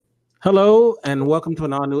Hello, and welcome to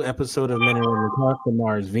an all new episode of Men and Women Talk, the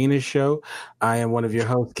Mars Venus Show. I am one of your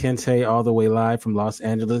hosts, Kente, all the way live from Los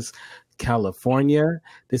Angeles, California.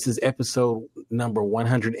 This is episode number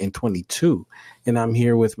 122, and I'm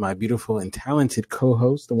here with my beautiful and talented co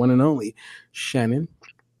host, the one and only Shannon.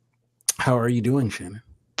 How are you doing, Shannon?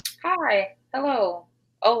 Hi. Hello.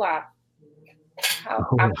 Hola.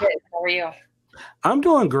 I'm good. How are you? I'm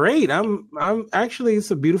doing great. I'm actually, it's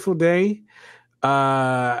a beautiful day.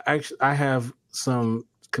 Actually, I have some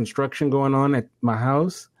construction going on at my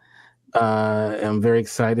house. I'm very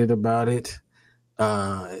excited about it.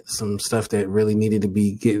 Some stuff that really needed to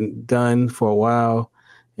be getting done for a while,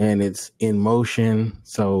 and it's in motion.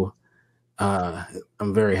 So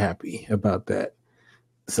I'm very happy about that.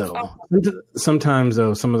 So sometimes,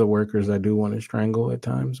 though, some of the workers I do want to strangle at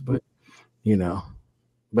times, but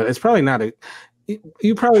it's probably not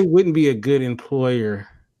you probably wouldn't be a good employer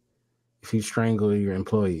if you strangle your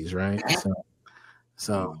employees, right?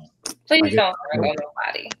 So please don't strangle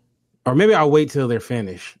nobody. Or maybe I'll wait till they're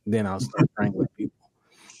finished, then I'll start strangling people.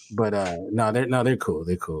 But they're cool.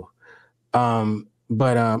 They're cool.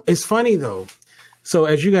 But it's funny though. So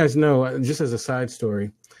as you guys know, just as a side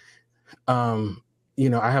story, I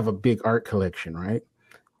have a big art collection, right?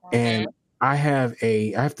 Mm-hmm. And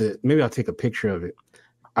maybe I'll take a picture of it.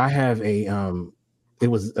 I have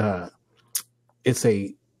it's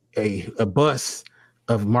a bust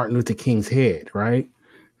of Martin Luther King's head, right?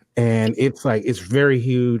 And it's very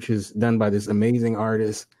huge. It's done by this amazing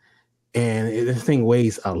artist, and this thing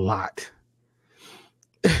weighs a lot.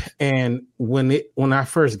 And when I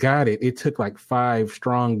first got it, it took like 5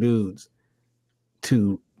 strong dudes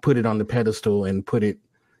to put it on the pedestal and put it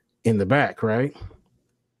in the back, right?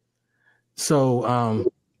 So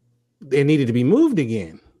it needed to be moved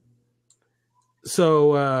again.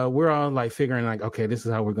 So we're all like figuring like, okay, this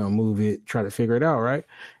is how we're going to move it, try to figure it out, right?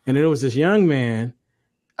 And then there was this young man,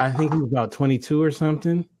 I think he was about 22 or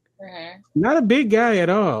something, not a big guy at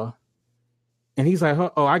all. And he's like,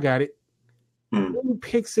 oh, I got it. He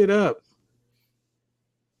picks it up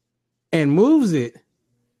and moves it.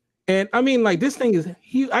 And I mean, like, this thing is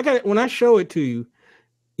huge. I got it. When I show it to you,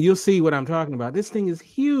 you'll see what I'm talking about. This thing is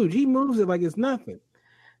huge. He moves it like it's nothing.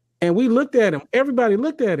 And we looked at him. Everybody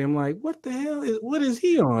looked at him like, what the hell what is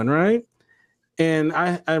he on, right? And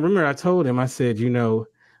I remember I told him, I said,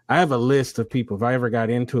 I have a list of people, if I ever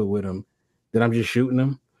got into it with them, that I'm just shooting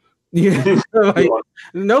them.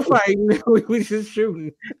 No fighting. We just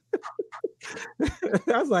shooting.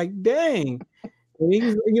 I was like, dang. And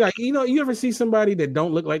you ever see somebody that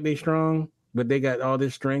don't look like they strong, but they got all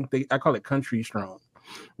this strength? I call it country strong,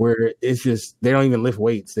 where it's just, they don't even lift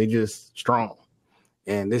weights. They just strong.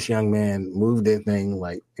 And this young man moved that thing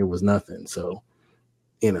like it was nothing. So,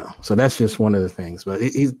 so that's just one of the things. But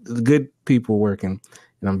he's good people working,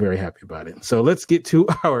 and I'm very happy about it. So let's get to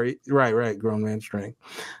our right grown man strength.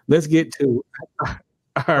 Let's get to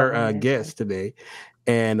our guest today,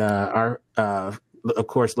 and our of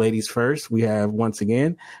course, ladies first. We have once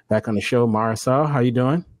again back on the show, Marisol. How you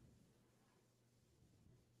doing?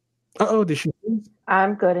 Did she?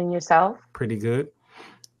 I'm good, and yourself? Pretty good.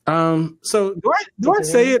 So do I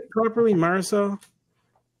say it properly, Marisol?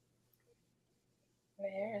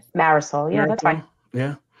 Marisol, yeah, that's fine.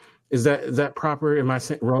 Yeah. Is that proper? Am I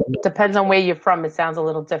saying wrong? Depends on where you're from. It sounds a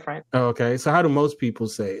little different. Oh, okay. So how do most people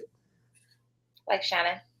say it? Like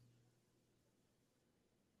Shannon.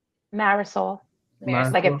 Marisol.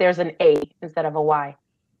 Like if there's an A instead of a Y.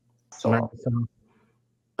 Marisol.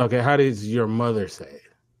 Okay, how does your mother say it?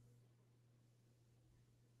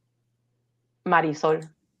 Marisol.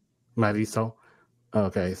 Marisol.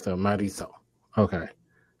 Okay, so Marisol. Okay.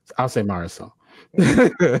 I'll say Marisol.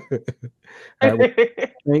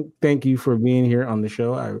 Thank you for being here on the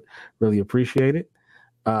show. I really appreciate it.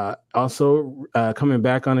 Also, coming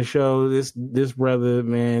back on the show, this brother,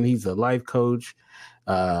 man, he's a life coach.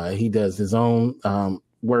 He does his own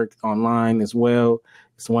work online as well.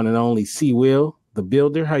 It's one and only C. Will, the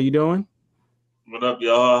builder. How you doing? What up,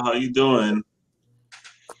 y'all? How you doing?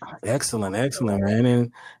 Excellent, man.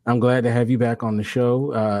 And I'm glad to have you back on the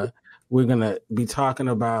show. We're going to be talking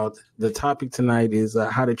about, the topic tonight is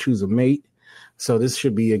how to choose a mate. So this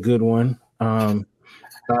should be a good one. All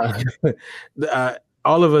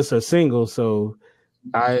of us are single. So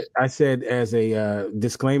I said as a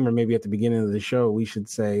disclaimer, maybe at the beginning of the show, we should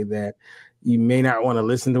say that you may not want to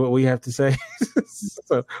listen to what we have to say,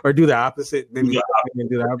 or do the opposite. Maybe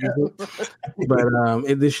do the opposite.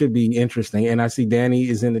 But this should be interesting. And I see Danny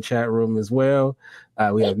is in the chat room as well.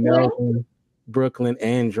 We have Melvin, Brooklyn,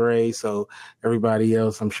 and Dre. So everybody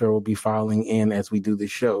else, I'm sure, will be following in as we do the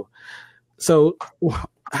show. So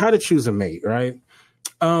how to choose a mate, right?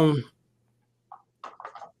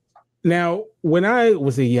 Now, when I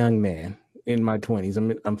was a young man in my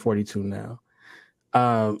 20s, I'm 42 now.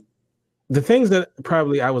 The things that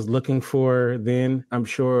probably I was looking for then, I'm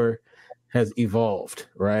sure, has evolved,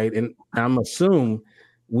 right? And I'm assuming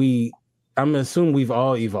we've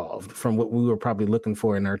all evolved from what we were probably looking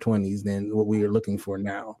for in our 20s than what we are looking for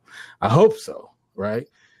now. I hope so, right?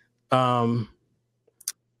 To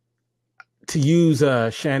use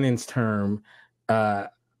Shannon's term, I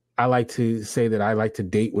like to say that I like to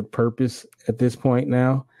date with purpose at this point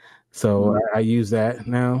now. So I use that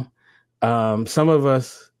now. Some of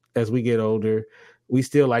us, as we get older, we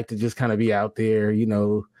still like to just kind of be out there,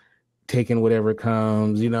 taking whatever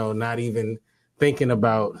comes, not even thinking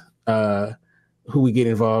about who we get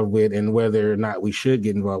involved with and whether or not we should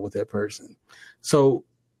get involved with that person. So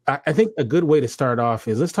I think a good way to start off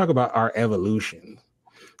is let's talk about our evolution,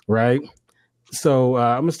 right? So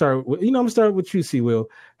I'm gonna start with you, C. Will.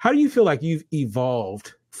 How do you feel like you've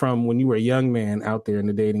evolved from when you were a young man out there in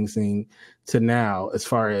the dating scene to now, as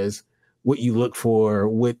far as what you look for,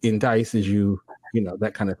 what entices you,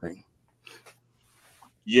 that kind of thing?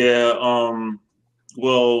 Yeah.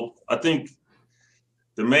 Well, I think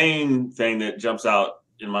the main thing that jumps out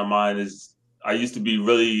in my mind is I used to be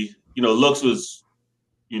really, looks was,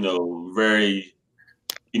 very,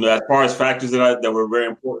 as far as factors that were very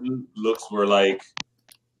important, looks were like,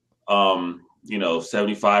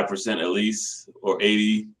 75% at least, or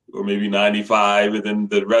 80, or maybe 95, and then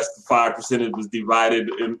the rest of 5% was divided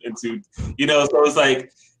into, so it's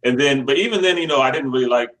like, but even then, I didn't really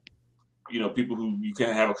like, people who you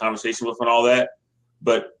can't have a conversation with and all that.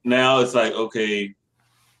 But now it's like, okay,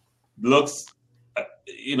 looks,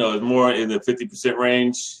 is more in the 50%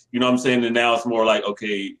 range. You know what I'm saying? And now it's more like,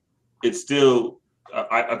 okay, it's still,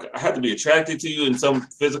 I have to be attracted to you in some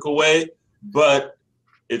physical way, but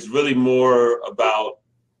it's really more about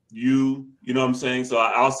you know what I'm saying? So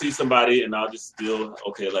I'll see somebody and I'll just still,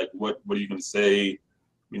 okay, like what are you going to say?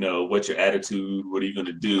 What's your attitude? What are you going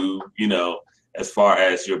to do? As far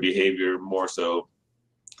as your behavior more so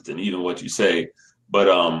than even what you say. But,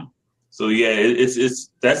 so yeah, it's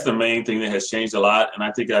that's the main thing that has changed a lot. And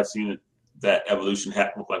I think I've seen that evolution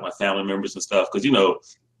happen with like my family members and stuff. Cause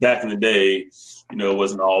back in the day, it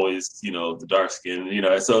wasn't always, the dark skin,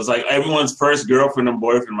 so it's like everyone's first girlfriend and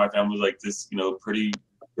boyfriend in my family was like this, pretty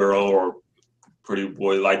girl or pretty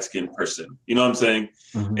boy, light skinned person, you know what I'm saying?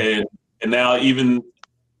 Mm-hmm. And now even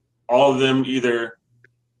all of them either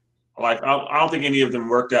like, I don't think any of them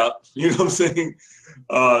worked out, you know what I'm saying?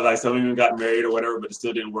 Like some of them got married or whatever, but it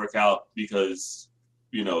still didn't work out because,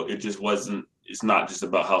 it just wasn't, it's not just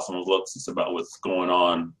about how someone looks, it's about what's going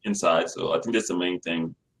on inside. So I think that's the main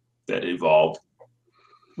thing that evolved.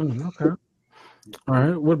 Okay. All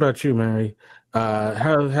right. What about you, Mary?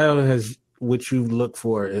 How has what you look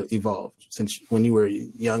for evolved since when you were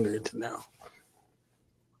younger to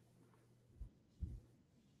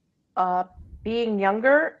now? Being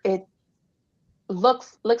younger,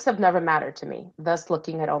 looks have never mattered to me. Thus,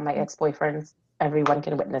 looking at all my ex-boyfriends, everyone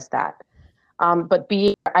can witness that. But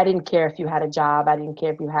I didn't care if you had a job. I didn't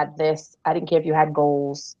care if you had this. I didn't care if you had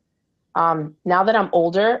goals. Now that I'm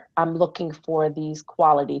older, I'm looking for these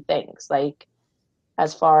quality things, like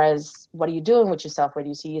as far as what are you doing with yourself? Where do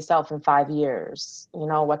you see yourself in 5 years?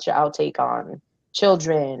 What's your outtake on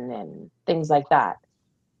children and things like that.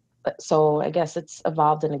 So I guess it's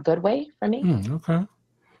evolved in a good way for me. Okay.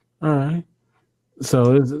 All right.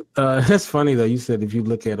 So that's funny though. You said if you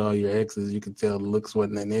look at all your exes, you can tell the looks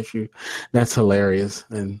wasn't an issue. That's hilarious.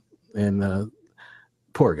 And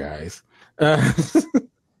poor guys. I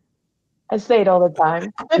say it all the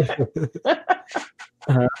time.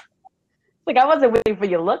 Like I wasn't with you for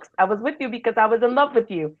your looks. I was with you because I was in love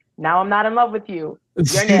with you. Now I'm not in love with you.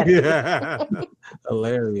 You're nasty.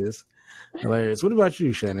 Hilarious. What about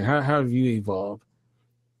you, Shannon? How have you evolved?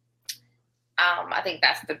 I think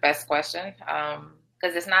that's the best question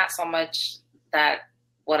because it's not so much that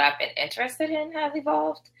what I've been interested in has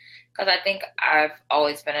evolved, because I think I've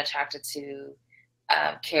always been attracted to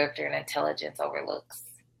character and intelligence over looks.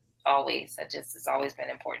 Always. It's always been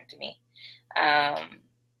important to me.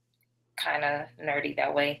 Kind of nerdy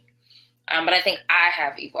that way. But I think I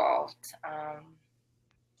have evolved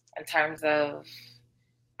in terms of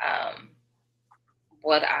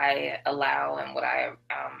what I allow and what I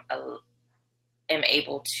am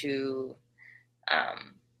able to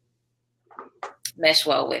mesh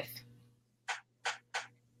well with.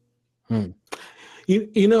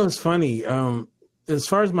 It's funny. As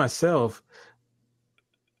far as myself,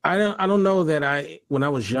 I don't know that when I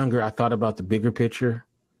was younger, I thought about the bigger picture,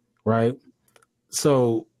 right?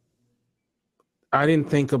 So I didn't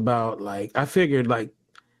think about like, I figured like,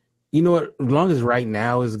 you know what, as long as right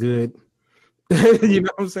now is good, you know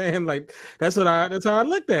what I'm saying? Like that's how I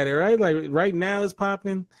looked at it, right? Like right now is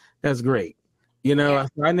popping, that's great. You know,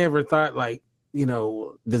 Yeah. I never thought like, you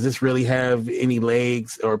know, does this really have any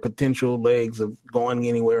legs or potential legs of going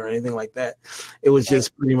anywhere or anything like that? It was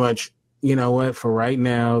just pretty much, you know what, for right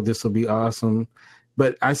now, this will be awesome.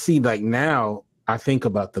 But I see like now I think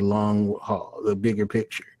about the long haul, the bigger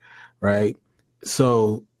picture, right?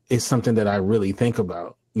 So it's something that I really think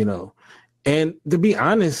about, you know. And to be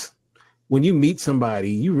honest, when you meet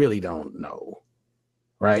somebody, you really don't know,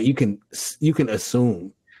 right? You can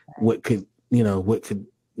assume what could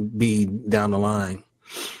be down the line.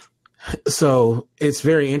 So it's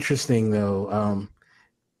very interesting though.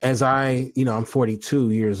 As I'm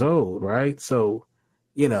 42 years old, right? So,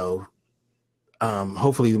 you know,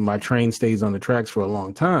 hopefully my train stays on the tracks for a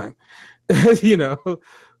long time, you know,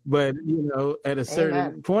 but you know, at a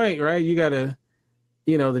certain point, right, you gotta,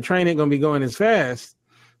 you know, the train ain't gonna be going as fast.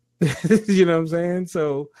 You know what I'm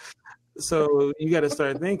saying? So you got to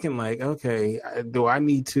start thinking like, okay, do I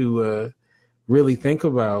need to really think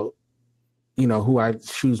about, you know, who I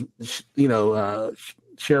choose, you know,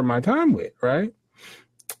 share my time with, right?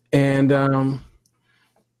 And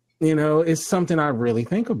you know, it's something I really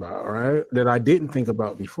think about, right? That I didn't think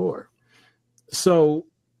about before. So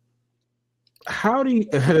how do you,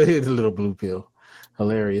 a little blue pill,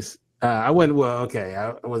 hilarious. I wasn't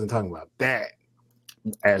talking about that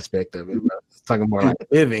aspect of it. I was talking more like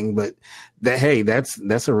living, but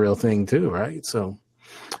that's a real thing too, right? So,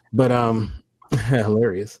 but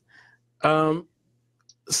hilarious.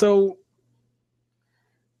 So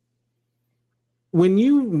when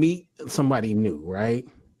you meet somebody new, right?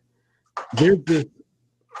 There's this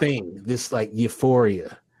thing, this like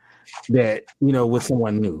euphoria that, you know, with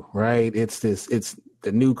someone new, right? It's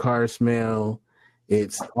the new car smell.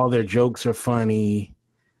 It's all their jokes are funny,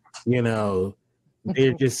 you know.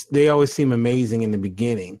 They always seem amazing in the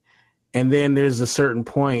beginning. And then there's a certain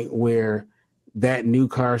point where that new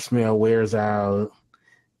car smell wears out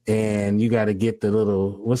and you got to get the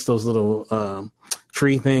what's those little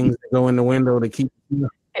tree things that go in the window to keep,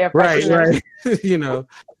 right. You know,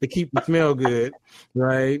 to keep the smell good.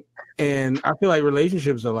 Right. And I feel like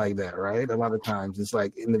relationships are like that, right? A lot of times it's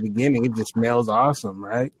like in the beginning, it just smells awesome.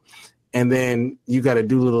 Right. And then you got to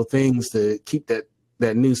do little things to keep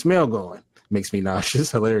that new smell going. Makes me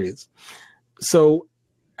nauseous. Hilarious. So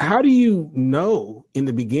how do you know in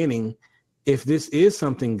the beginning if this is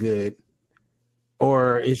something good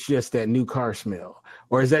or it's just that new car smell?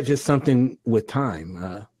 Or is that just something with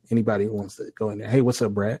time? Anybody who wants to go in there? Hey, what's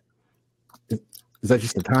up, Brad? Is that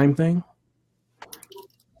just a time thing?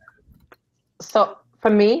 So for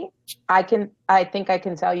me, I think I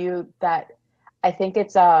can tell you that I think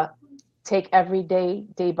it's a take every day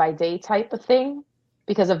by day type of thing.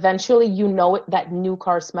 Because eventually, you know, that new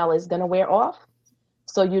car smell is going to wear off.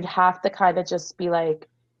 So you'd have to kind of just be like,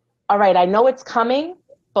 all right, I know it's coming,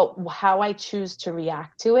 but how I choose to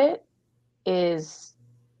react to it is,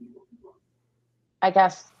 I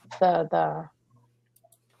guess, the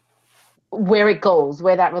where it goes,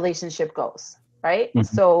 where that relationship goes, right?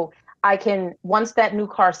 Mm-hmm. So I can, once that new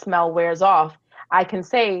car smell wears off, I can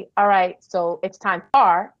say, all right, so it's time for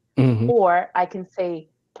car. Mm-hmm. Or I can say,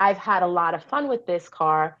 I've had a lot of fun with this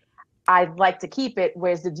car. I'd like to keep it.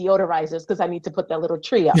 Where's the deodorizers? Because I need to put that little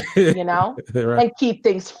tree up, you know, right. And keep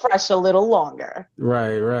things fresh a little longer.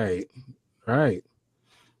 Right.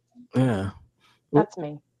 Yeah. That's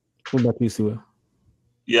me. What about you, Sua?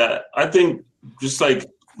 Yeah, I think just like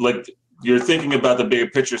you're thinking about the bigger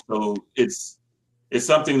picture. So it's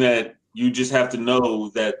something that you just have to know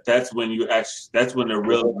that's when the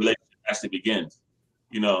real relationship actually begins,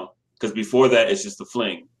 you know. Because before that, it's just a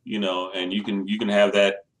fling, you know, and you can have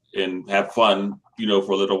that and have fun, you know,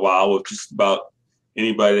 for a little while with just about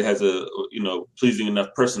anybody that has a, you know, pleasing enough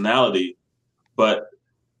personality. But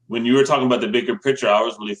when you were talking about the bigger picture, I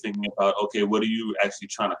was really thinking about, okay, what are you actually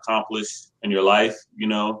trying to accomplish in your life, you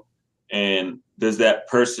know? And does that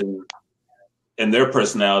person and their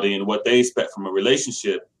personality and what they expect from a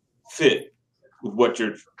relationship fit with what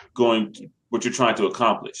you're trying to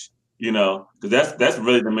accomplish? You know, because that's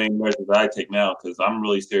really the main measure that I take now, because I'm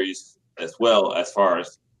really serious as well as far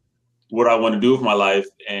as what I want to do with my life.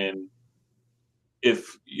 And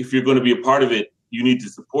if you're going to be a part of it, you need to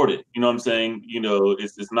support it. You know what I'm saying? You know,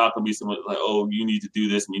 it's not going to be someone like, oh, you need to do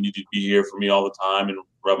this and you need to be here for me all the time and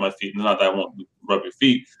rub my feet. Not that I won't rub your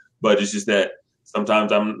feet, but it's just that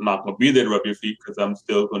sometimes I'm not going to be there to rub your feet because I'm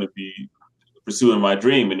still going to be pursuing my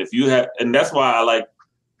dream. And that's why I like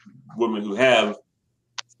women who have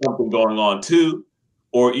something going on too,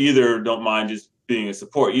 or either don't mind just being a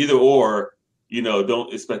support. Either or,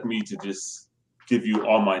 don't expect me to just give you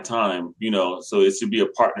all my time, so it should be a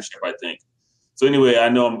partnership, I think. So anyway, I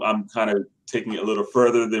know I'm kind of taking it a little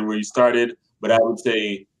further than where you started, but I would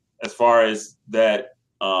say as far as that,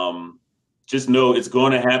 just know it's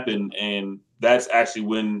going to happen. And that's actually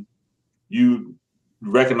when you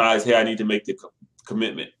recognize, hey, I need to make the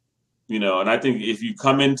commitment, and I think if you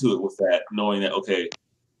come into it with that, knowing that, okay,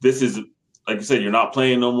 this is, like you said, you're not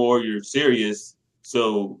playing no more, you're serious.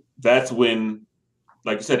 So that's when,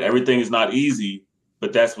 like you said, everything is not easy,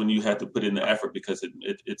 but that's when you have to put in the effort because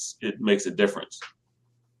it makes a difference.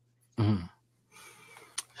 Mm-hmm.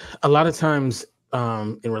 A lot of times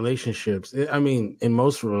in relationships, in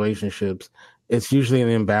most relationships, it's usually an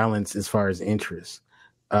imbalance as far as interests.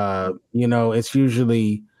 It's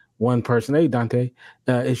usually one person. Hey, Dante.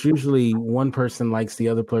 It's usually one person likes the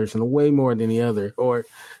other person way more than the other, or,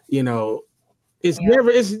 it's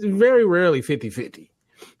very rarely 50-50.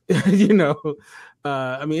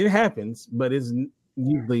 It happens, but it's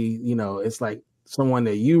usually, it's like someone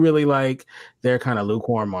that you really like, they're kind of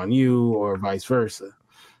lukewarm on you, or vice versa.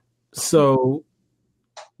 So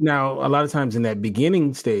now a lot of times in that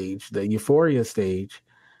beginning stage, the euphoria stage,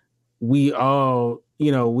 we all,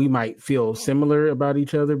 we might feel similar about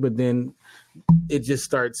each other, but then it just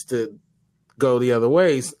starts to go the other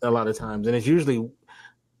way a lot of times. And it's usually,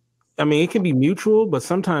 it can be mutual, but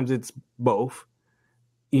sometimes it's both.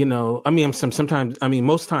 Most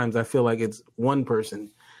times I feel like it's one person.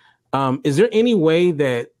 Is there any way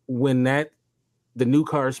that when the new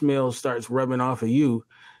car smell starts rubbing off of you,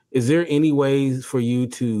 is there any ways for you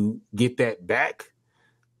to get that back?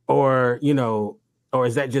 Or, or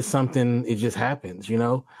is that just something, it just happens,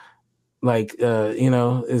 like,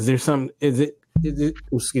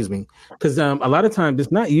 excuse me. Because a lot of times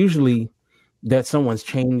it's not usually that someone's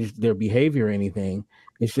changed their behavior or anything.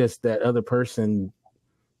 It's just that other person,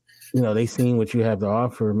 they seen what you have to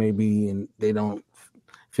offer maybe, and they don't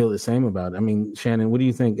feel the same about it. Shannon, what do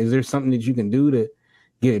you think? Is there something that you can do to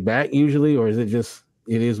get it back usually, or is it just,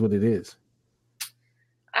 it is what it is?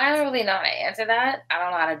 I don't really know how to answer that. I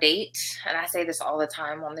don't know how to date. And I say this all the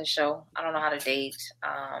time on this show. I don't know how to date.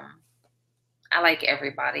 I like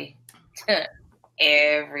everybody.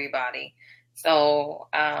 Everybody. So,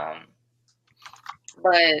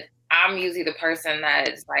 but I'm usually the person that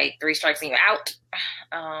is like 3 strikes and you're out.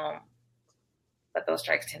 But those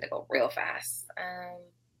strikes tend to go real fast.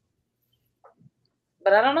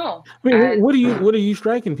 But I don't know. What are you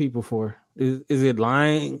striking people for? Is it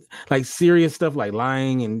lying, like serious stuff like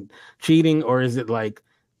lying and cheating, or is it like?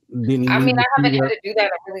 I haven't had to do that in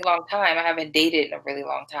a really long time. I haven't dated in a really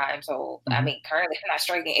long time, so currently I'm not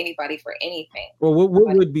striking anybody for anything. Well, what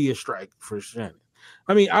would be a strike for Shannon?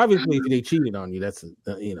 Obviously, if they cheated on you, that's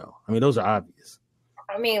those are obvious.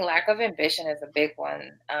 Lack of ambition is a big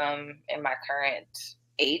one in my current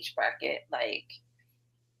age bracket. Like,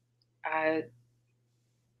 I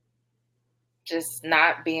just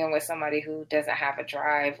not being with somebody who doesn't have a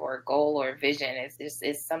drive or a goal or a vision is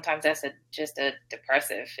sometimes that's just a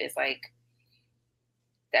depressive. It's like,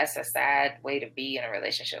 that's a sad way to be in a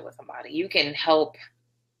relationship with somebody. You can help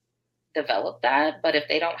develop that, but if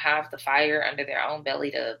they don't have the fire under their own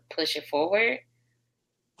belly to push it forward,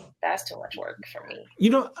 that's too much work for me.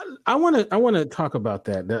 I want to talk about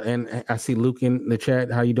that, and I see Luke in the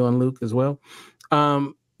chat. How you doing, Luke, as well?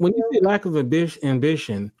 When you say lack of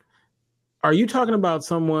ambition, are you talking about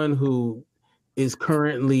someone who is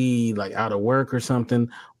currently like out of work or something?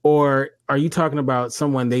 Or are you talking about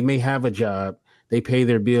someone, they may have a job, they pay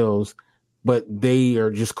their bills, but they are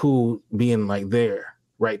just cool being like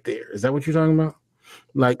right there? Is that what you're talking about?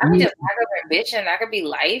 Like, I mean, just lack of ambition, that could be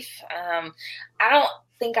life. I don't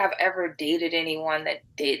think I've ever dated anyone that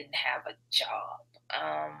didn't have a job,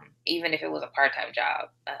 even if it was a part-time job.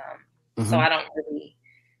 So I don't really...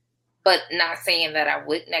 But not saying that I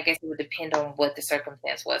wouldn't. I guess it would depend on what the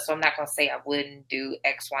circumstance was. So I'm not going to say I wouldn't do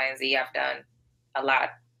X, Y, and Z. I've done a lot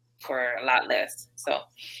for a lot less. So,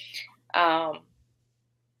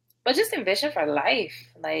 but just ambition for life.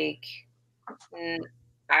 Like,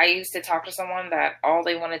 I used to talk to someone that all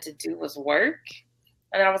they wanted to do was work.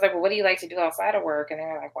 And then I was like, well, what do you like to do outside of work? And they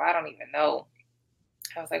were like, well, I don't even know.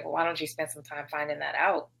 I was like, well, why don't you spend some time finding that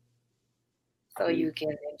out so you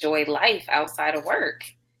can enjoy life outside of work?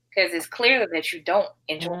 Because it's clear that you don't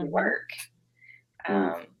enjoy work,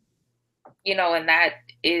 and that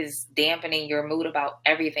is dampening your mood about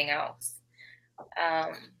everything else.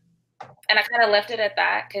 And I kind of left it at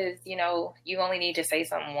that because, you only need to say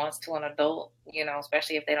something once to an adult,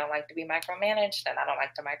 especially if they don't like to be micromanaged. And I don't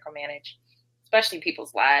like to micromanage, especially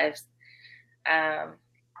people's lives.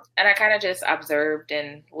 And I kind of just observed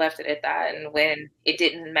and left it at that. And when it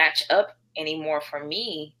didn't match up anymore for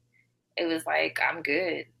me, it was like, I'm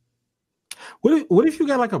good. What if you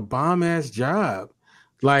got like a bomb ass job,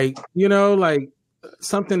 like like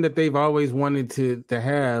something that they've always wanted to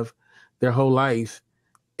have their whole life,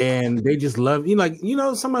 and they just love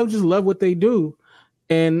somebody who just love what they do,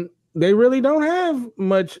 and they really don't have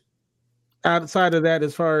much outside of that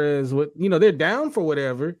as far as what they're down for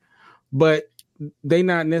whatever, but they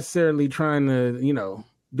not necessarily trying to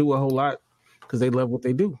do a whole lot because they love what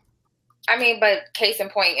they do. I mean, but case in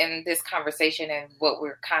point in this conversation and what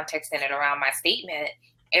we're contexting it around my statement,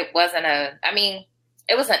 it was an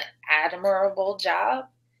admirable job,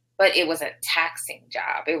 but it was a taxing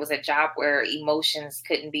job. It was a job where emotions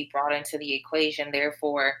couldn't be brought into the equation.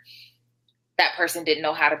 Therefore, that person didn't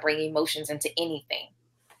know how to bring emotions into anything.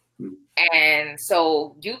 And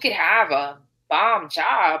so you could have a bomb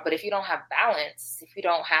job, but if you don't have balance, if you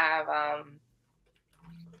don't have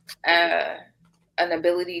an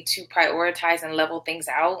ability to prioritize and level things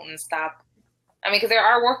out and stop. Because there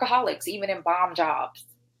are workaholics even in bomb jobs.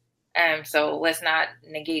 So let's not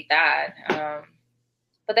negate that.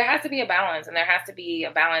 But there has to be a balance, and there has to be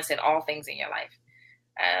a balance in all things in your life,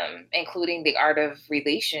 including the art of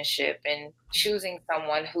relationship and choosing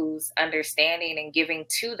someone who's understanding and giving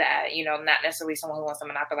to that, not necessarily someone who wants to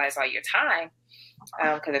monopolize all your time.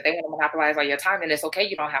 Because if they want to monopolize all your time, then it's okay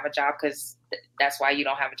you don't have a job, because that's why you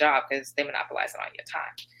don't have a job, because they monopolize all your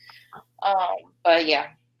time. But yeah,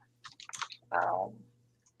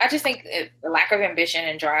 I just think the lack of ambition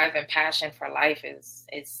and drive and passion for life is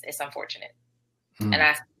unfortunate. And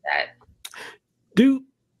I see that.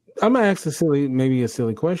 I'm gonna ask a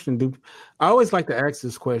silly question. I always like to ask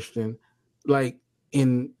this question, like,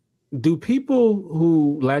 do people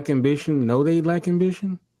who lack ambition know they lack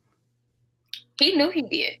ambition? He knew he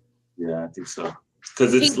did. Yeah, I think so.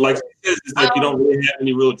 Because it's like you don't really have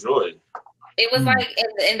any real joy. It was like,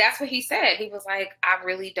 and that's what he said. He was like, I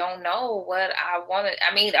really don't know what I wanted.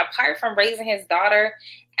 Apart from raising his daughter,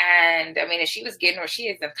 and if she is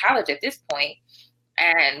in college at this point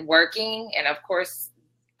and working, and of course,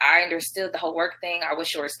 I understood the whole work thing. I was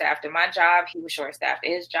short-staffed in my job. He was short-staffed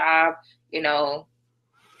in his job,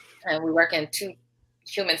 and we work in two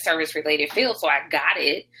human service related fields. So I got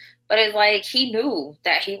it. But it's like he knew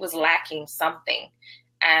that he was lacking something.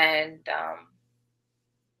 And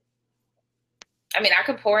I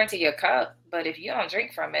could pour into your cup, but if you don't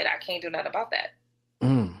drink from it, I can't do nothing about that.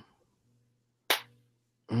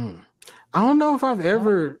 I don't know if I've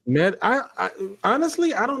ever met. I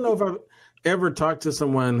honestly, I don't know if I've ever talked to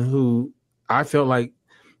someone who I felt like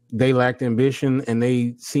they lacked ambition and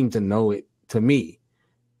they seemed to know it to me.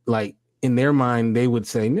 Like, in their mind, they would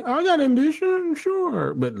say, I got ambition,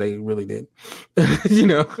 sure. But they really did, But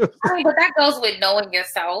that goes with knowing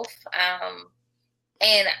yourself.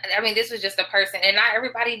 And this was just a person, and not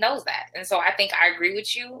everybody knows that. And so I think I agree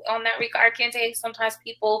with you on that regard, Kente. Sometimes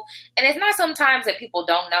people, and it's not sometimes that people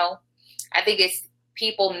don't know. I think it's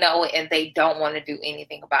people know and they don't want to do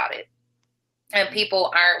anything about it. And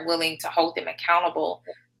people aren't willing to hold them accountable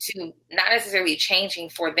to not necessarily changing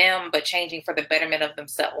for them, but changing for the betterment of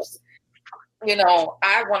themselves.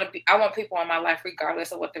 I want people in my life,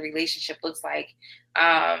 regardless of what the relationship looks like,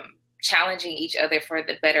 challenging each other for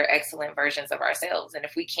the better, excellent versions of ourselves. And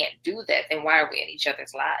if we can't do that, then why are we in each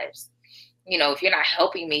other's lives? If you're not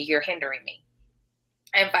helping me, you're hindering me,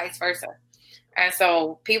 and vice versa. And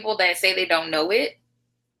so people that say they don't know it,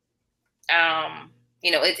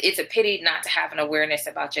 it's a pity not to have an awareness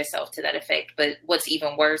about yourself to that effect. But what's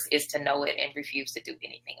even worse is to know it and refuse to do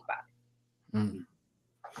anything about it.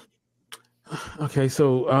 Okay,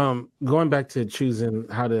 so going back to choosing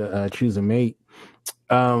how to choose a mate,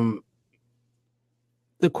 the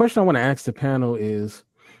question I want to ask the panel is,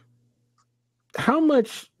 how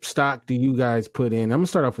much stock do you guys put in? I'm gonna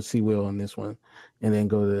start off with C-Will on this one, and then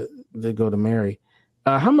go to Mary.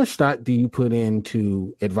 How much stock do you put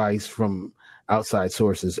into advice from outside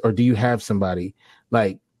sources, or do you have somebody,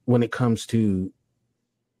 like, when it comes to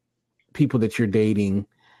people that you're dating?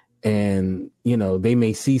 And, they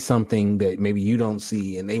may see something that maybe you don't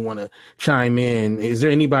see and they want to chime in. Is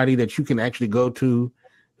there anybody that you can actually go to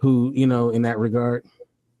who, in that regard?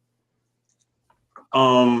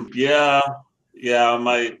 Yeah.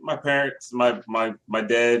 My parents, my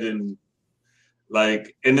dad, and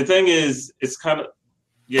and the thing is, it's kind of,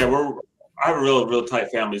 I have a real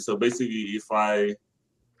tight family. So basically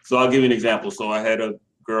I'll give you an example. So I had a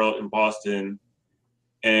girl in Boston,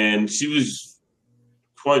 and she was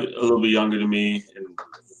quite a little bit younger than me and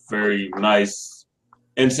very nice.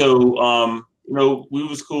 And so, we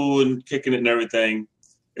was cool and kicking it and everything.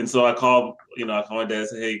 And so I called my dad and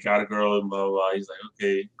said, hey, got a girl, and blah, blah, blah. He's like,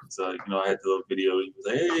 okay. So, I had the little video. He was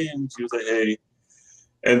like, hey, and she was like, hey.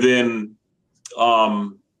 And then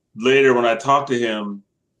later when I talked to him,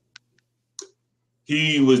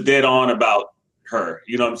 he was dead on about her.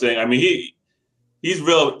 You know what I'm saying? I mean, he's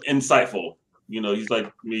real insightful. He's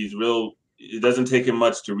like me. He's real. It doesn't take him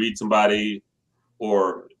much to read somebody,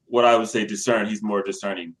 or what I would say discern. He's more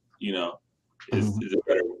discerning, is a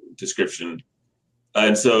better description.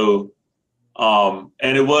 And so,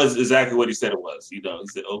 and it was exactly what he said it was. He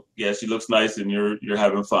said, oh, yeah, she looks nice and you're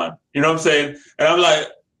having fun. You know what I'm saying? And I'm like,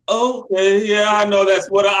 okay, yeah, I know that's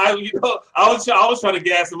what I was trying to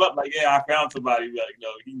gas him up. Like, yeah, I found somebody. Like,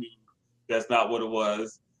 he knew that's not what it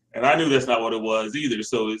was. And I knew that's not what it was either.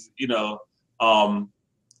 So it's,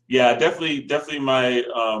 yeah, definitely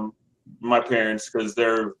my parents, because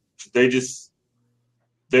they're just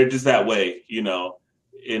that way,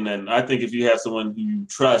 And then I think if you have someone who you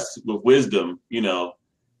trust with wisdom,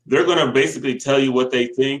 they're going to basically tell you what they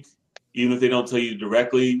think, even if they don't tell you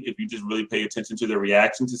directly. If you just really pay attention to their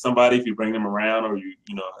reaction to somebody, if you bring them around or you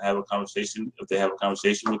have a conversation, if they have a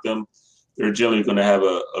conversation with them, they're generally going to have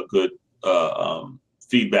a good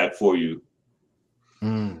feedback for you.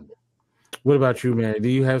 What about you, Mary? Do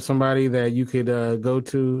you have somebody that you could go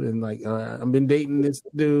to and like, I've been dating this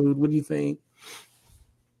dude. What do you think?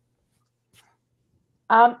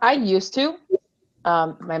 I used to,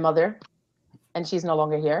 my mother, and she's no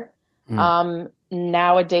longer here.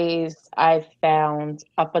 Nowadays, I've found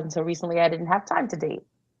up until recently, I didn't have time to date.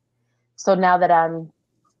 So now that I'm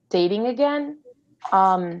dating again,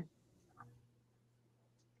 I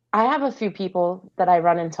have a few people that I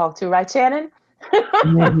run and talk to, right, Shannon?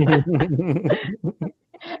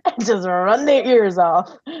 Just run their ears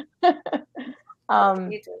off.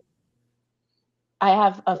 I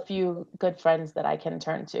have a few good friends that I can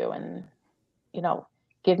turn to and,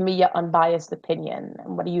 give me your unbiased opinion.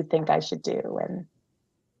 And what do you think I should do? And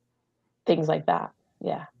things like that.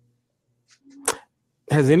 Yeah.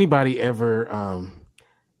 Has anybody ever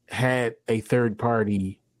had a third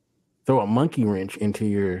party throw a monkey wrench into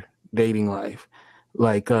your dating life?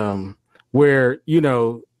 Like, where,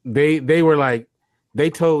 they were like,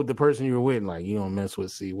 they told the person you were with, like, you don't mess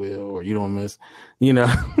with C. Will, or you don't mess,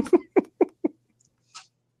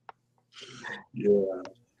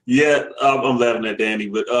 Yeah, I'm laughing at Danny,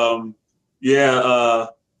 but yeah,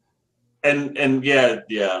 and yeah.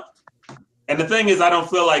 And the thing is, I don't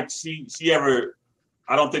feel like she ever.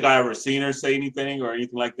 I don't think I ever seen her say anything or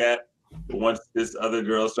anything like that. But once this other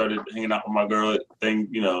girl started hanging out with my girl,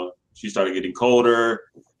 she started getting colder,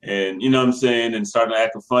 and what I'm saying, and started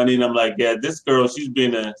acting funny. And I'm like, yeah, this girl, she's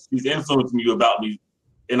influencing you about me,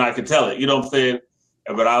 and I could tell it. You know what I'm saying?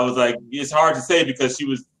 But I was like, it's hard to say because she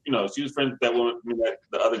was. She was friends with that woman,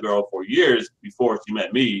 the other girl, for years before she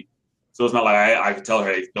met me. So it's not like I could tell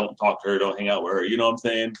her, hey, don't talk to her, don't hang out with her. You know what I'm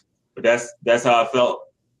saying? But that's how I felt.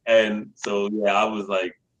 And so, yeah, I was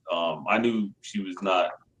like, I knew she was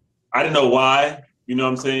not. I didn't know why. You know what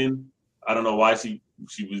I'm saying? I don't know why she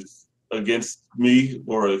was against me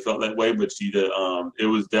or it felt that way. But it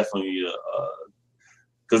was definitely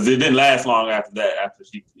because it didn't last long after that. After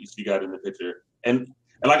she got in the picture. And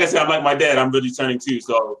like I said, I'm like my dad. I'm really turning too.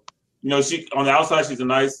 So, she on the outside, she's a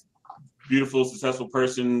nice, beautiful, successful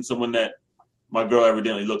person. Someone that my girl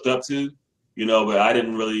evidently looked up to. But I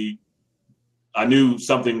didn't really. I knew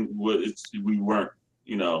something was. We weren't.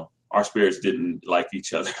 Our spirits didn't like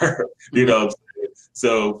each other.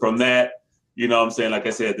 So from that, what I'm saying. Like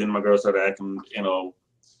I said, then my girl started acting,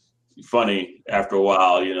 funny after a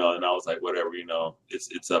while. And I was like, whatever.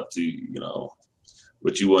 It's up to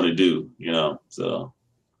what you want to do. So.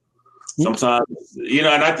 Sometimes, and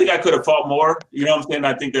I think I could have fought more. You know what I'm saying?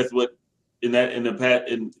 I think that's what in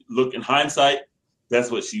hindsight,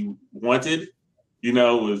 that's what she wanted.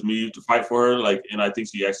 Was me to fight for her. Like, and I think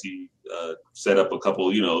she actually set up a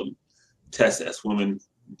couple, tests as women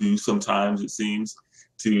do sometimes. It seems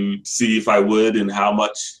to see if I would and how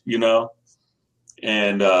much,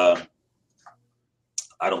 And I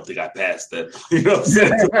don't think I passed that.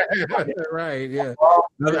 Right? Yeah.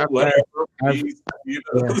 Whatever.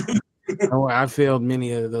 I failed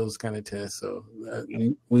many of those kind of tests, so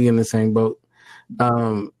we in the same boat.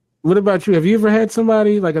 What about you? Have you ever had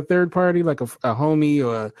somebody like a third party, like a homie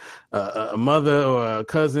or a mother or a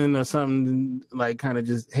cousin or something, like kind of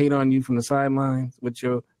just hate on you from the sidelines with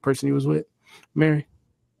your person you was with, Mary?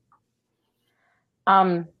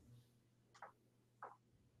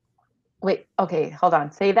 Wait, okay, hold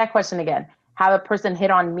on. Say that question again. Have a person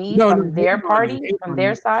hit on me from their party, from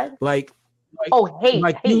their side? Like hate.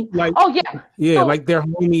 Yeah, so, like their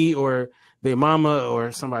homie or their mama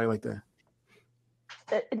or somebody like that.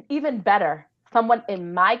 even better, someone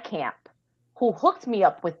in my camp who hooked me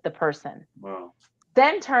up with the person. Wow.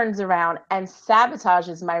 Then turns around and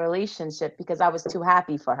sabotages my relationship because I was too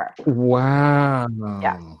happy for her. Wow.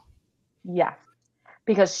 Yeah.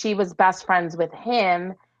 Because she was best friends with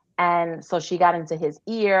him. And so she got into his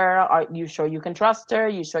ear. Are you sure you can trust her?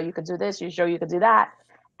 You sure you could do this? You sure you could do that?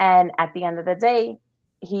 And at the end of the day,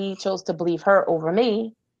 he chose to believe her over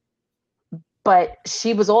me. But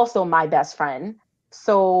she was also my best friend.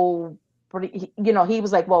 So, you know, he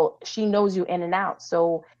was like, well, she knows you in and out.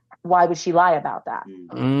 So why would she lie about that?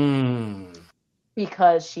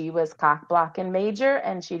 Because she was cock blocking major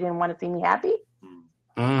and she didn't want to see me happy.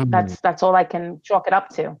 That's all I can chalk it up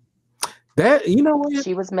to. That, you know what?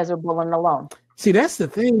 She was miserable and alone. See, that's the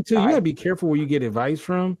thing too. You gotta be careful where you get advice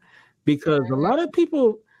from, because a lot of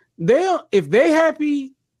people, if they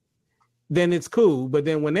happy, then it's cool. But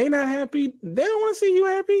then when they not happy, they don't want to see you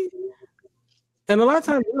happy. And a lot of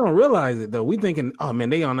times we don't realize it though. We thinking, oh man,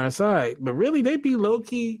 they on our side, but really they be low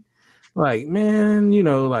key, like, man,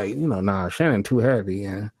 nah, Shannon too happy,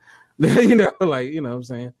 yeah. You know what I'm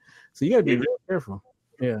saying? So you gotta be real careful.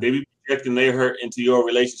 Yeah, they be projecting their hurt into your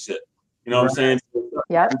relationship. You know what I'm saying?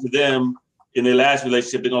 Yeah. To them, in their last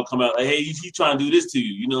relationship, they're gonna come out like, hey, he trying to do this to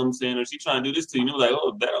you. You know what I'm saying? Or she trying to do this to you. And you're like,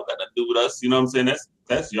 oh, that don't got nothing to do with us. You know what I'm saying?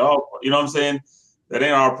 That's y'all. You know what I'm saying? That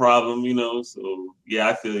ain't our problem. You know. So yeah,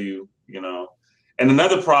 I feel you. You know. And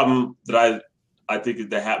another problem that I think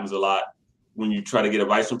that happens a lot when you try to get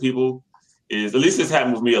advice from people is, at least this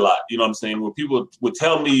happened with me a lot. You know what I'm saying? Where people would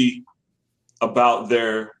tell me about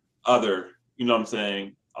their other. You know what I'm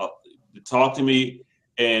saying? Talk to me,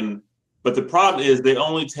 but the problem is they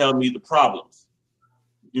only tell me the problems.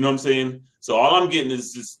 You know what I'm saying? So all I'm getting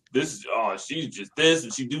is just this. Oh, she's just this,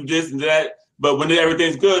 and she do this and that. But when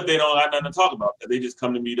everything's good, they don't have nothing to talk about. They just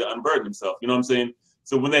come to me to unburden themselves. You know what I'm saying?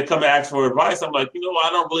 So when they come to ask for advice, I'm like, I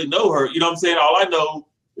don't really know her. You know what I'm saying? All I know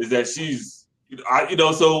is that she's,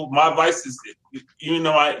 so my advice is,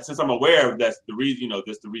 since I'm aware of that's the reason,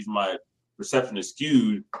 that's the reason my perception is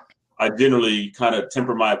skewed, I generally kind of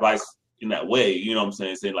temper my advice in that way. You know what I'm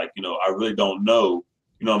saying? Saying like, I really don't know,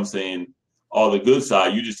 you know what I'm saying, all the good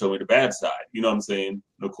side. You just told me the bad side. You know what I'm saying?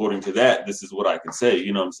 And according to that, this is what I can say.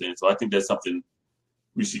 You know what I'm saying? So I think that's something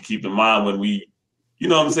we should keep in mind when we, you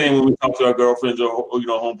know what I'm saying, when we talk to our girlfriends or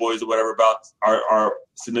homeboys or whatever about our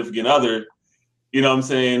significant other, you know what I'm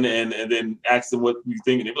saying, and then ask them what you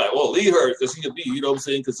think, and they're like, well, leave her because she could be, you know what I'm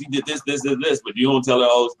saying, because she did this, but you don't tell her,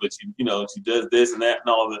 oh, but she does this and that and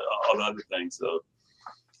all the other things. So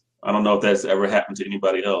I don't know if that's ever happened to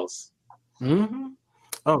anybody else. Mm-hmm.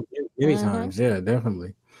 Oh, many times, yeah,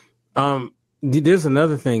 definitely. There's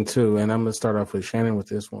another thing too, and I'm gonna start off with Shannon with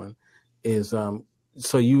this one. Is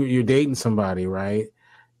so you're dating somebody, right?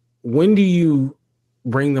 When do you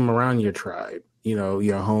bring them around your tribe?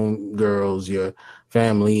 Your home girls, your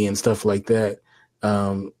family, and stuff like that.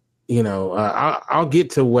 I'll get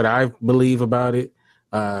to what I believe about it.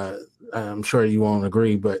 I'm sure you won't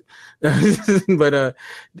agree, but but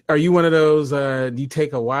are you one of those? Do you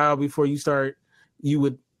take a while before you start? You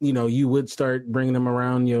would start bringing them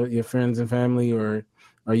around your friends and family, or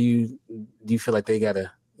do you feel like they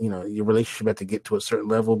gotta, your relationship had to get to a certain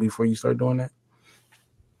level before you start doing that?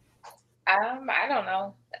 I don't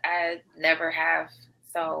know. I never have.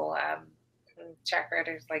 So track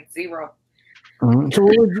record is like 0. Mm-hmm. So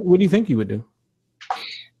what do you think you would do?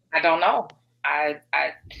 I don't know. I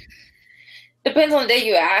depends on the day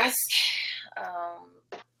you ask. I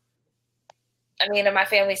mean, my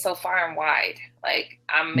family's so far and wide. Like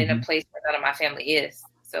I'm in a place where none of my family is.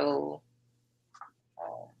 So.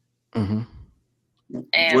 And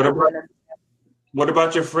what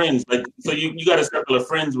about your friends? Like, so you got a circle of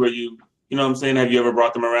friends where you know what I'm saying? Have you ever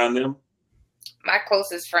brought them around them? My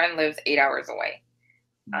closest friend lives 8 hours away.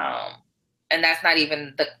 And that's not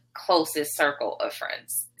even the closest circle of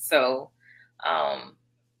friends. So, no,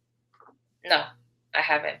 I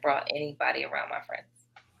haven't brought anybody around my friends.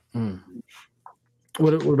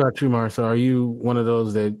 What about you, Marcia? Are you one of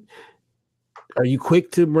those are you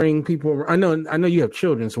quick to bring people? I know you have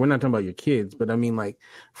children, so we're not talking about your kids, but I mean like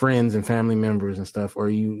friends and family members and stuff. Or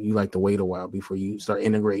you like to wait a while before you start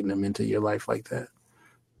integrating them into your life like that?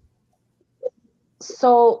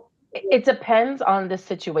 So it depends on the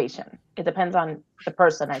situation. It depends on the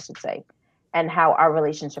person, I should say, and how our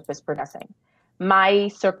relationship is progressing. My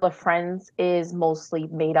circle of friends is mostly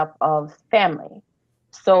made up of family.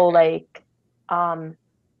 So like,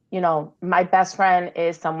 my best friend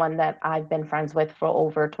is someone that I've been friends with for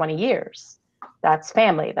over 20 years. That's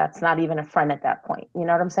family. That's not even a friend at that point. You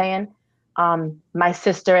know what I'm saying? My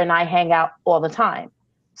sister and I hang out all the time.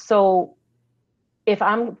 So if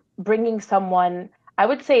I'm bringing someone, I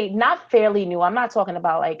would say not fairly new. I'm not talking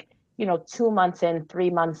about like, 2 months in, 3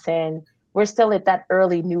 months in. We're still at that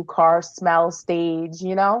early new car smell stage,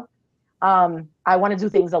 I want to do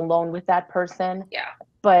things alone with that person. Yeah.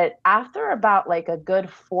 But after about like a good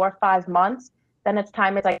 4 or 5 months, then it's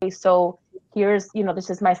time. It's like, so here's, this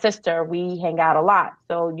is my sister. We hang out a lot.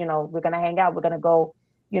 So, we're going to hang out. We're going to go,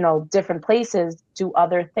 different places, do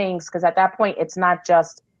other things. Because at that point, it's not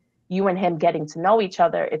just you and him getting to know each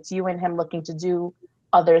other. It's you and him looking to do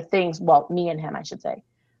other things. Well, me and him, I should say.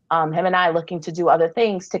 Him and I looking to do other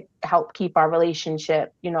things to help keep our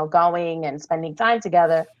relationship, going and spending time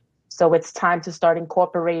together. So it's time to start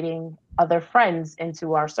incorporating other friends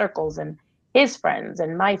into our circles and his friends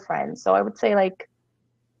and my friends. So I would say, like,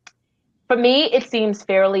 for me, it seems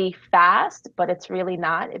fairly fast, but it's really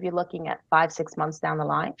not if you're looking at 5-6 months down the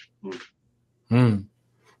line.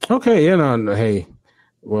 Okay. Hey,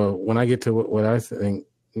 well, when I get to what I think,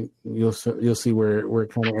 you'll see where we're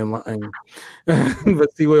kind of in line.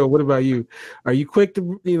 But see, well, what about you? Are you quick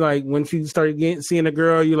to be like, once you start seeing a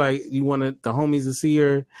girl, you wanted the homies to see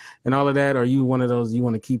her and all of that? Or are you one of those, you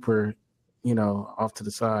want to keep her, off to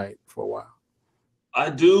the side for a while? I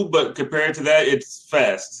do, but compared to that, it's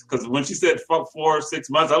fast. Because when she said 4 or 6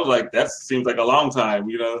 months, I was like, that seems like a long time,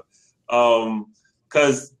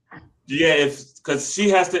 because she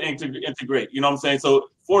has to integrate, you know what I'm saying? So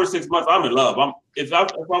 4 or 6 months, I'm in love. If I'm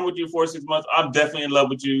with you 4 or 6 months, I'm definitely in love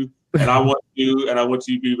with you, and I want you, and I want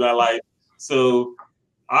you to be my life. So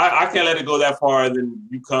I can't let it go that far. Then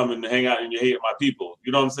you come and hang out and you hate my people.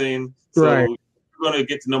 You know what I'm saying? So right. You're gonna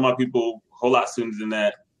get to know my people a whole lot sooner than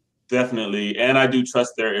that, definitely. And I do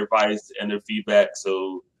trust their advice and their feedback.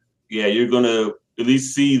 So yeah, you're gonna at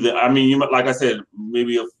least see you might, like I said,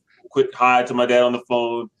 maybe a quick hi to my dad on the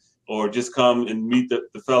phone, or just come and meet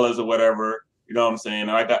the fellas or whatever. You know what I'm saying?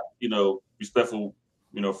 And I got, respectful,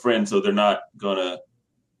 friends, so they're not gonna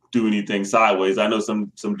do anything sideways. I know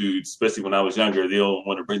some dudes, especially when I was younger, they don't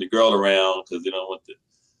want to bring the girl around because they don't want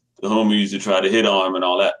the homies to try to hit on them and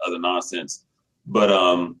all that other nonsense. But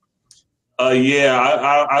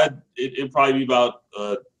it'd probably be about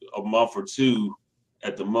a month or two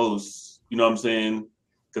at the most. You know what I'm saying?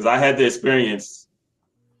 Because I had the experience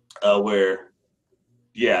where.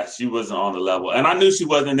 Yeah, she wasn't on the level. And I knew she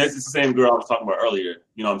wasn't. That's the same girl I was talking about earlier,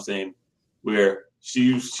 you know what I'm saying? Where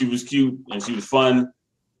she was cute and she was fun,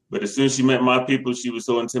 but as soon as she met my people, she was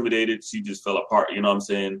so intimidated, she just fell apart, you know what I'm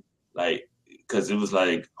saying? Like, because it was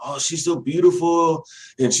like, oh, she's so beautiful,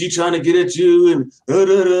 and she trying to get at you, and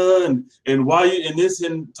and why you, and this,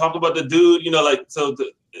 and talk about the dude,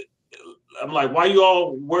 I'm like, why you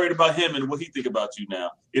all worried about him and what he think about you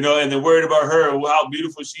now? And then worried about her and how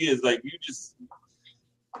beautiful she is. Like, you just...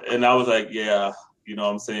 And I was like, yeah, you know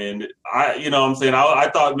what I'm saying? I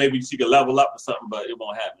thought maybe she could level up or something, but it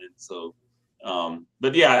won't happen. So,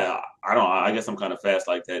 but yeah, I don't know. I guess I'm kind of fast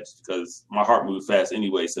like that just because my heart moves fast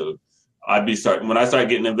anyway. So when I start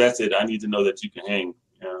getting invested, I need to know that you can hang.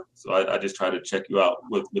 So I just try to check you out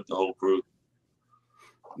with the whole crew.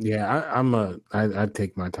 Yeah, I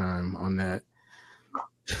take my time on that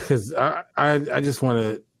because I just want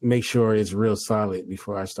to make sure it's real solid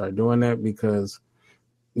before I start doing that because,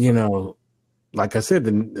 like I said,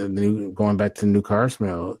 the new, going back to the new car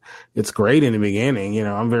smell, it's great in the beginning.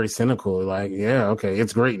 I'm very cynical. Like, yeah, okay,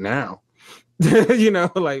 it's great now.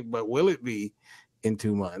 But will it be in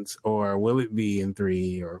 2 months or will it be in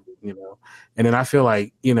 3 or, and then I feel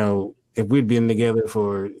like, if we'd been together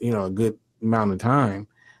for, a good amount of time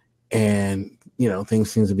and, things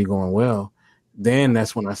seems to be going well, then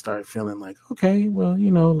that's when I start feeling like, okay, well,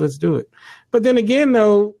 let's do it. But then again,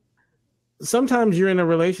 though, sometimes you're in a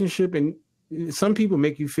relationship and some people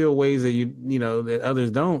make you feel ways that that others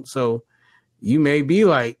don't. So you may be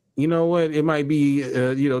like, you know what, it might be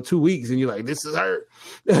 2 weeks and you're like, this is her.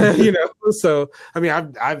 So I mean,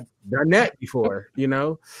 I've done that before,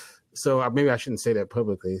 so maybe I shouldn't say that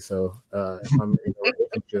publicly. So if I'm in a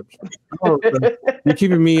relationship, you're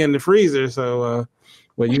keeping me in the freezer, so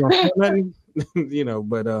you don't say nothing.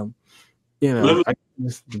 It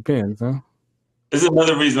just depends, huh? This is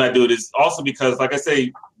another reason I do it. Is also because, like I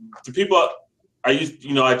say, the people I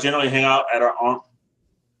generally hang out at our aunt.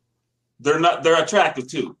 They're attractive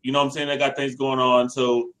too. You know what I'm saying? They got things going on.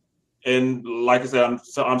 So, and like I said,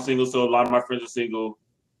 I'm single, so a lot of my friends are single,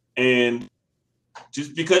 and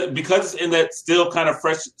just because it's in that still kind of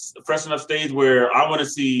fresh enough stage where I want to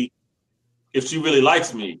see if she really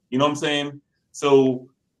likes me. You know what I'm saying? So,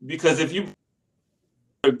 because if you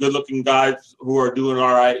good looking guys who are doing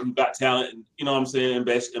all right, who got talent, and you know what I'm saying,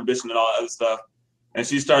 ambition and all that other stuff, and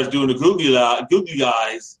she starts doing the googly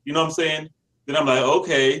eyes, you know what I'm saying? Then I'm like,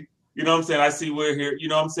 okay, you know what I'm saying? I see we're here, you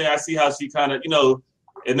know what I'm saying? I see how she kind of,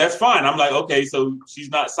 And that's fine. I'm like, okay, so she's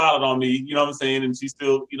not solid on me, you know what I'm saying? And she's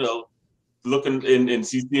still, you know, looking and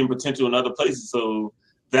she's seeing potential in other places. So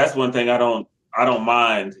that's one thing I don't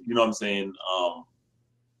mind, you know what I'm saying,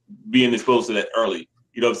 being exposed to that early,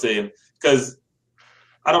 you know what I'm saying? Because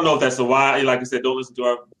I don't know if that's a why, like I said, don't listen to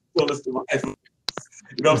my wife. You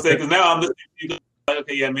know what I'm saying? Because now I'm listening to you, like,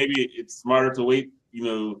 okay, yeah, maybe it's smarter to wait, you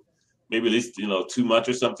know, maybe at least, you know, 2 months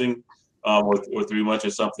or something, or 3 months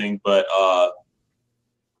or something. But I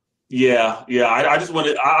just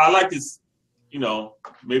wanted, I like this, you know,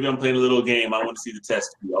 maybe I'm playing a little game. I want to see the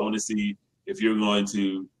test. I want to see if you're going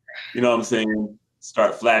to, you know what I'm saying,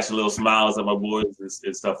 start flashing little smiles at my boys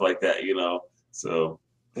and stuff like that, you know. So.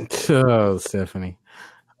 Oh, Stephanie.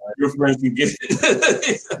 Your friends can get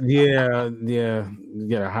it. Yeah. You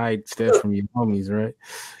gotta hide Steph from your homies, right?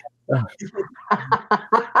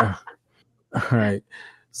 All right.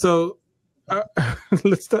 So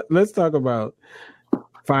let's talk about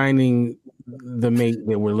finding the mate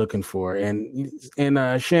that we're looking for, and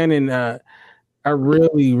Shannon, I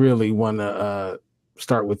really want to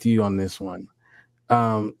start with you on this one.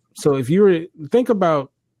 So if you were think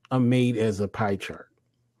about a mate as a pie chart,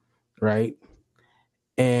 right?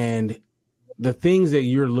 And the things that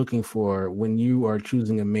you're looking for when you are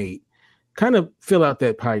choosing a mate, kind of fill out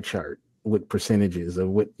that pie chart with percentages of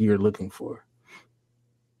what you're looking for.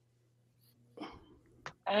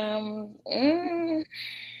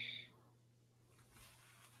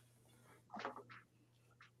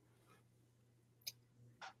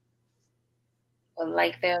 Would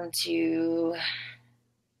like them to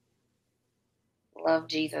love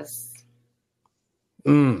Jesus.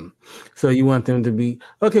 So you want them to be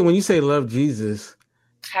okay when you say love Jesus,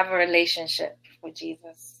 have a relationship with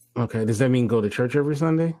Jesus. Okay, does that mean go to church every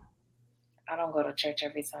Sunday? I don't go to church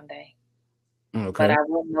every Sunday. Okay, but I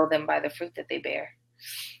will know them by the fruit that they bear.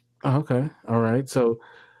 Okay, all right. So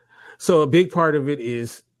a big part of it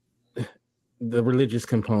is the religious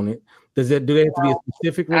component. Do they have to be a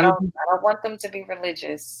specific religion? I don't want them to be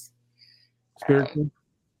religious. Spiritual.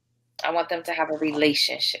 I want them to have a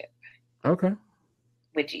relationship. Okay.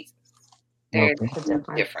 With Jesus. There's a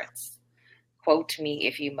difference. Quote me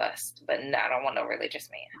if you must, but no, I don't want no religious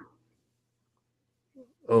man.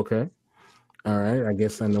 Okay. All right. I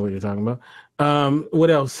guess I know what you're talking about. What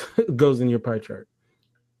else goes in your pie chart?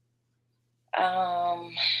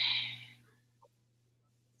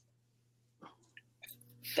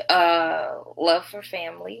 Love for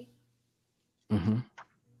family. Mm-hmm.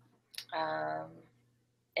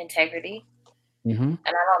 Integrity. Mm-hmm. And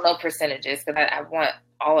I don't know percentages because I want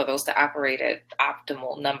all of those to operate at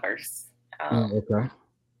optimal numbers. Okay.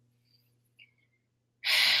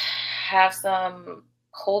 Have some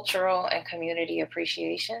cultural and community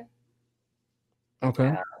appreciation.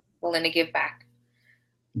 Okay. Willing to give back.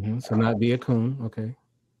 Mm-hmm. So not be a coon. Okay.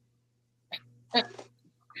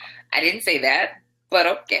 I didn't say that, but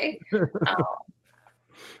okay.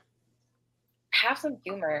 Have some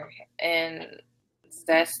humor and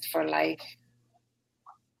zest for life.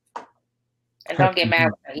 And don't get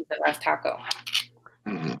mad when I eat the last taco.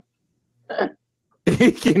 Can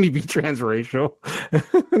he be transracial?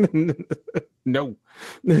 No.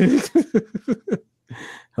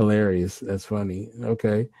 Hilarious. That's funny.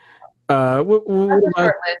 Okay. What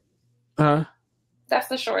about, That's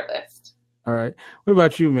the short list. All right. What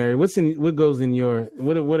about you, Mary? What goes in your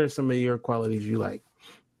what are some of your qualities you like?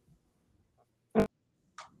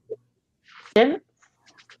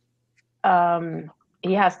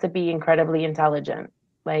 He has to be incredibly intelligent.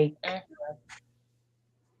 Like,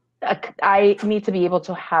 I need to be able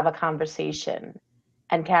to have a conversation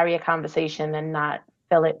and carry a conversation and not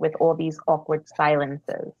fill it with all these awkward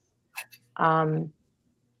silences.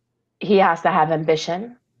 He has to have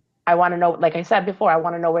ambition. I want to know, like I said before, I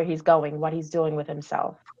want to know where he's going, what he's doing with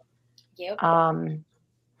himself. Yep.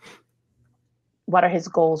 What are his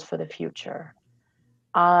goals for the future?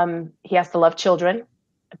 He has to love children,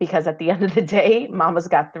 because at the end of the day, mama's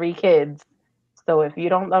got 3 kids. So if you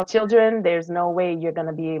don't love children, there's no way you're going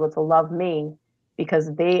to be able to love me,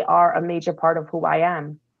 because they are a major part of who I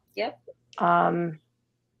am. Yep.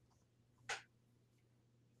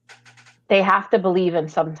 They have to believe in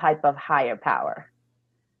some type of higher power.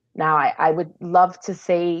 Now, I would love to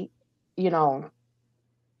say, that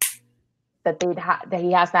that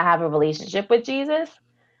he has to have a relationship with Jesus.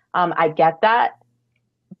 I get that.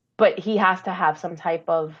 But he has to have some type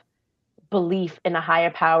of belief in a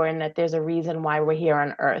higher power and that there's a reason why we're here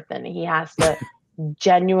on earth. And he has to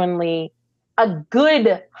genuinely, a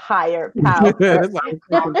good higher power. That's what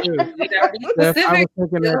I was thinking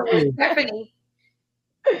too. Stephanie.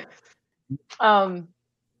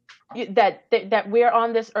 that we're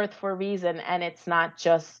on this earth for a reason, and it's not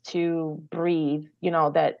just to breathe,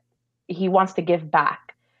 that he wants to give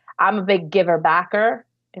back. I'm a big giver backer,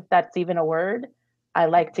 if that's even a word. I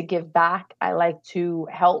like to give back. I like to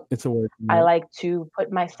help. It's a word. I like to put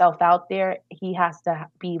myself out there. He has to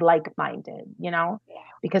be like-minded,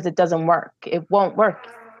 because it doesn't work. It won't work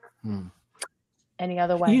any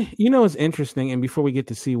other way. It's interesting. And before we get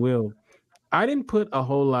to see Will, I didn't put a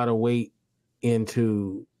whole lot of weight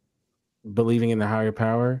into believing in the higher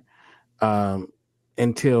power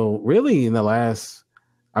until really in the last,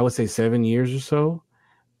 I would say, 7 years or so.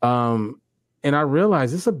 And I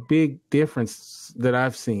realized it's a big difference that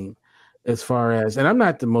I've seen as far as, and I'm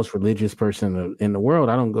not the most religious person in the world.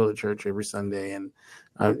 I don't go to church every Sunday, and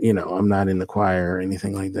I'm not in the choir or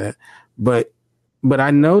anything like that. But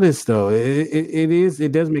I noticed though,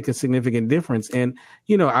 it does make a significant difference. And,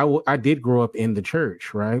 I did grow up in the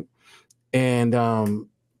church, right? And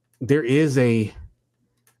there is a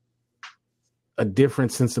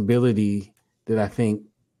different sensibility that I think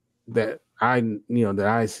that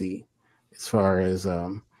I see as far as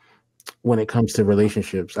when it comes to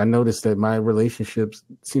relationships. I noticed that my relationships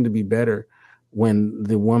seem to be better when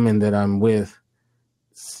the woman that I'm with,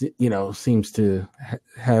 seems to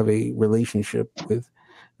have a relationship with,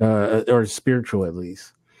 or spiritual at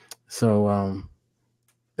least. So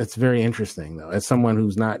that's very interesting though, as someone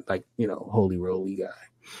who's not like, holy roly guy,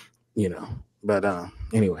 but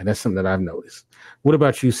anyway, that's something that I've noticed. What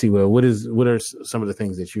about you, Sewell? What are some of the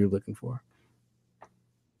things that you're looking for?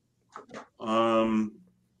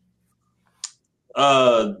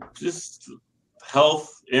 Just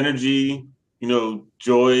health, energy,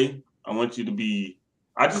 joy.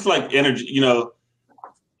 I just like energy,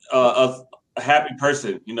 a happy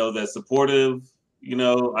person, that's supportive.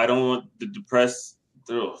 I don't want the depressed.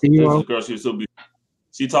 There's a girl, she was so beautiful.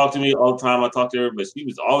 She talked to me all the time. I talked to her, but she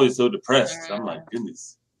was always so depressed. I'm like,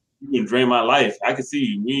 goodness, you can drain my life. I could see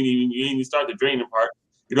you. You ain't even start the draining part.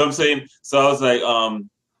 You know what I'm saying? So I was like,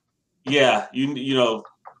 yeah, you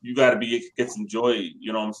got to get some joy.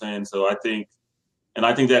 You know what I'm saying? So I think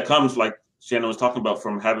that comes, like Shannon was talking about,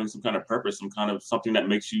 from having some kind of purpose, some kind of something that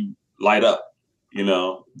makes you light up.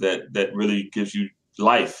 That really gives you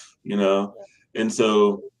life. And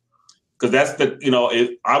so, because that's if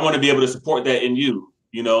I want to be able to support that in you.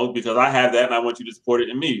 Because I have that and I want you to support it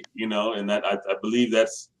in me, and that I believe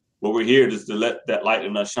that's what we're here, just to let that light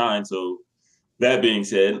in us shine. So that being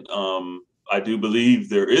said, I do believe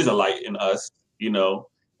there is a light in us,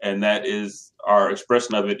 and that is our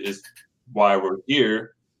expression of it is why we're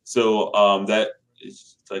here. So that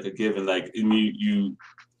is like a given, like you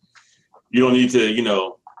don't need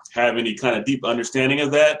to, have any kind of deep understanding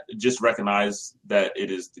of that. Just recognize that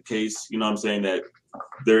it is the case, I'm saying, that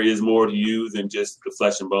there is more to you than just the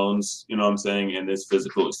flesh and bones, and this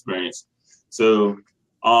physical experience. So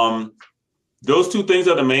those two things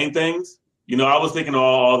are the main things. I was thinking of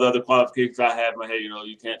all the other qualifications I have in my head,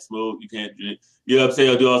 you can't smoke, you can't drink,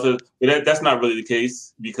 say or do all this, but that's not really the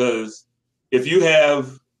case, because if you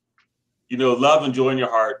have, love and joy in your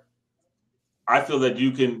heart, I feel that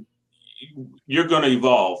you're going to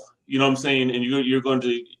evolve, and you're going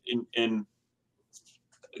to,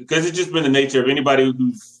 because it's just been the nature of anybody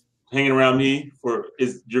who's hanging around me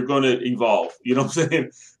you're going to evolve,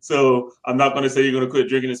 So I'm not going to say you're going to quit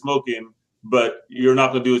drinking and smoking, but you're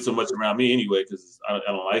not going to do it so much around me anyway, because I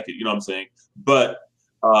don't like it, But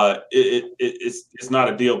it's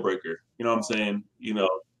not a deal breaker,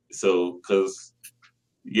 So, because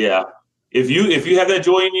if you have that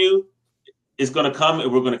joy in you, it's going to come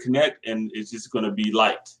and we're going to connect, and it's just going to be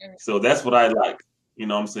light. So that's what I like,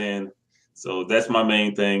 So that's my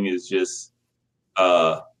main thing, is just,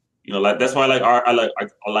 like, that's why I like art.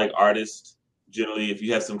 I like artists generally. If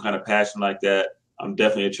you have some kind of passion like that, I'm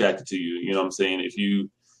definitely attracted to you. If you,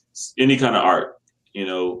 any kind of art,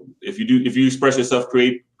 if you express yourself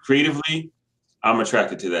creatively, I'm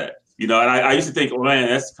attracted to that. And I used to think, oh man,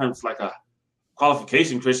 that's kind of like a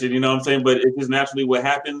qualification, Christian, but it's just naturally what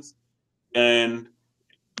happens. And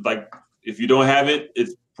like, if you don't have it,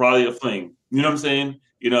 it's probably a fling.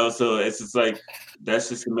 So it's just like, that's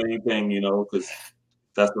just the main thing, because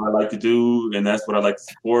that's what I like to do, and that's what I like to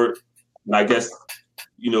support. And I guess,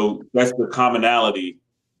 that's the commonality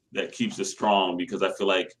that keeps us strong, because I feel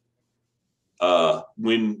like because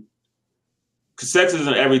sex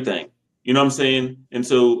isn't everything, And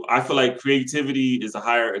so I feel like creativity is a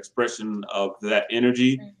higher expression of that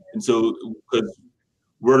energy. And so, because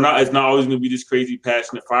it's not always going to be this crazy,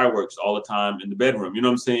 passionate fireworks all the time in the bedroom,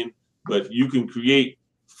 But you can create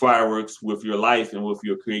fireworks with your life and with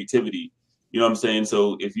your creativity,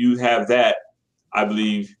 So if you have that, I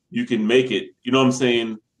believe you can make it,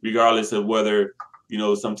 regardless of whether,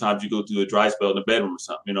 sometimes you go through a dry spell in the bedroom or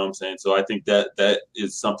something, you know what I'm saying? So I think that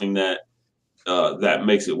is something that that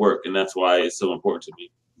makes it work, and that's why it's so important to me.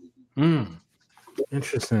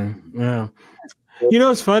 Interesting. Yeah.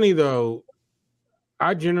 It's funny though.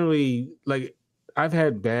 I generally I've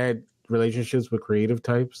had bad relationships with creative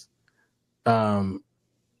types. And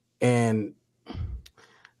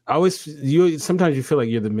I always sometimes you feel like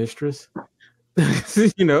you're the mistress,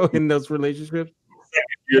 in those relationships.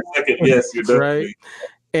 You're second, yes, you're definitely. Right.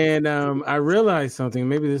 And I realized something.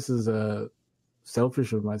 Maybe this is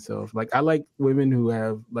selfish of myself. Like, I like women who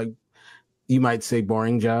have, like, you might say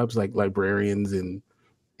boring jobs, like librarians and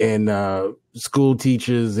school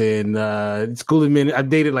teachers and I've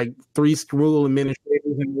dated like 3 school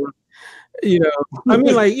administrators and I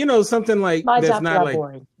mean, like, something like My that's job's not like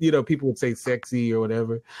boring. People would say sexy or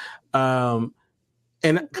whatever. And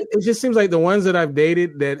it just seems like the ones that I've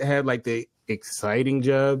dated that had like the exciting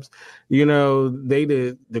jobs, they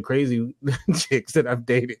the crazy chicks that I've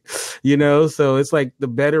dated, so it's like the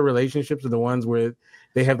better relationships are the ones where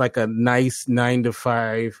they have like a nice 9 to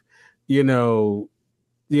 5,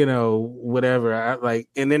 whatever.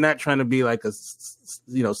 And they're not trying to be like a,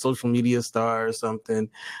 social media star or something,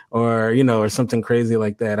 or something crazy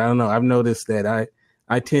like that. I don't know. I've noticed that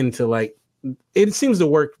I tend to like, it seems to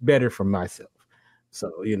work better for myself.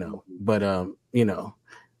 So, but,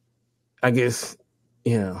 I guess,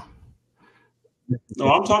 No,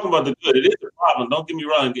 I'm talking about the good. It is a problem. Don't get me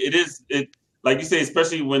wrong. It like you say,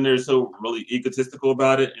 especially when they're so really egotistical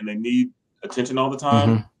about it and they need attention all the time.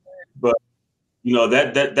 Mm-hmm. But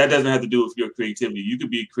that doesn't have to do with your creativity. You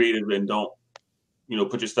could be creative and don't,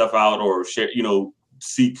 put your stuff out or share,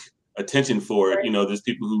 seek attention for it. There's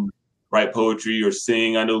people who write poetry or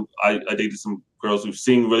sing. I know I dated some girls who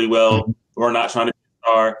sing really well or are not trying to be a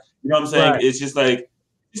star. You know what I'm saying? Right. It's just like,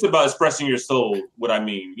 it's about expressing your soul, what I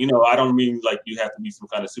mean. I don't mean like you have to be some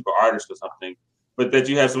kind of super artist or something, but that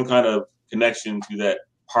you have some kind of connection to that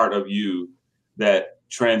part of you that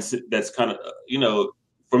that's kind of,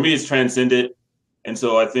 for me, it's transcendent. And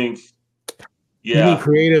so I think, you be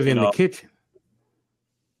creative in the kitchen.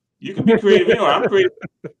 You can be creative anywhere. I'm creative.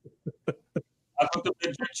 I cooked up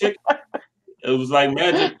that chicken. It was like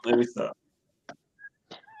magic. Let me stop.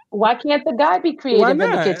 Why can't the guy be creative in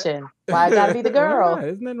the kitchen? Why gotta be the girl?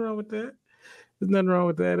 There's nothing wrong with that. There's nothing wrong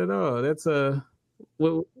with that at all. That's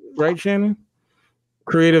right, Shannon?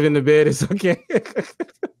 Creative in the bed is okay.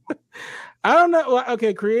 I don't know.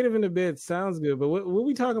 Okay, creative in the bed sounds good, but what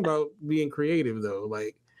we talking about being creative though?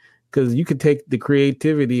 Like, because you could take the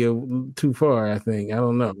creativity too far. I think. I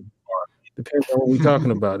don't know. Depends on what we're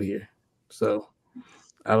talking about here. So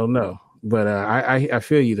I don't know, but I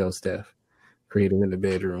feel you though, Steph. Creative in the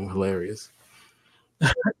bedroom, hilarious.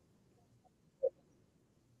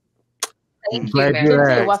 Thank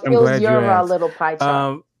you, What fills your little pie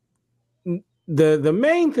chart? The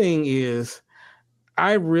main thing is,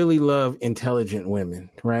 I really love intelligent women,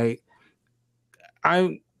 right?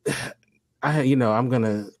 I'm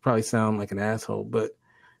gonna probably sound like an asshole, but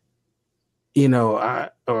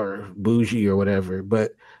or bougie or whatever,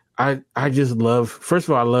 but I just love, first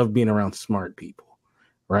of all, I love being around smart people,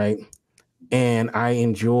 right? And I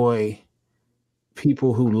enjoy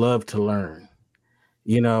people who love to learn,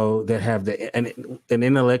 that have an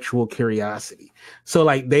intellectual curiosity. So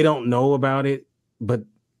like they don't know about it, but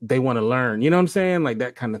they want to learn. You know what I'm saying? Like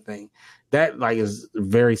that kind of thing. That like is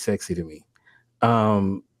very sexy to me.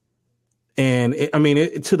 And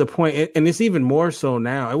to the point, and it's even more so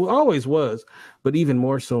now. It always was, but even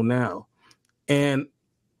more so now. And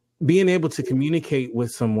being able to communicate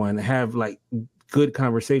with someone, have like good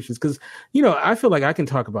conversations, because I feel like I can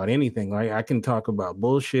talk about anything, right? I can talk about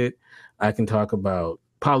bullshit, I can talk about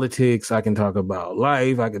politics, I can talk about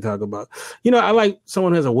life, I can talk about I like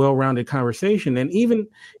someone who has a well-rounded conversation. And even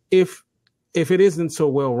if it isn't so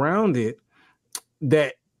well-rounded,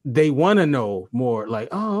 that they want to know more, like,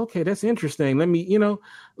 oh, okay, that's interesting, let me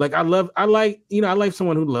like I like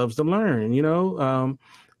someone who loves to learn,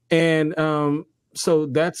 so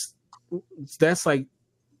that's like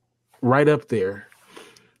right up there.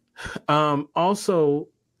 Also,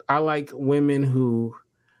 I like women who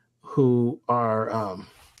are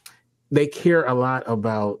they care a lot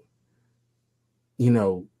about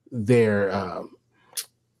their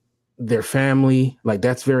family. Like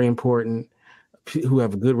that's very important. Who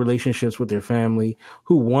have good relationships with their family,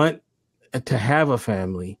 who want to have a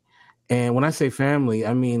family. And when I say family,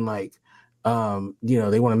 I mean like they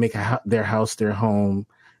want to make their house their home,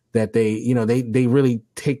 that they they really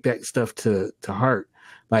take that stuff to heart.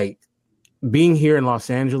 Like being here in Los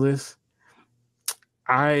Angeles,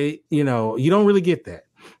 you don't really get that.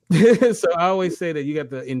 So I always say that you got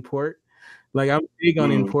to import. Like I'm big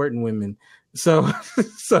on importing women. So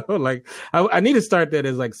like I need to start that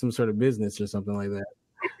as like some sort of business or something like that.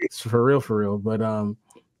 It's for real. But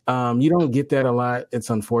you don't get that a lot. It's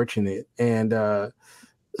unfortunate. And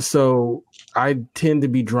so I tend to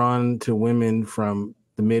be drawn to women from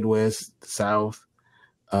the Midwest, the South,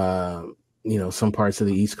 some parts of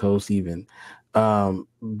the East Coast even.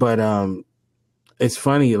 But it's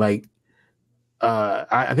funny, like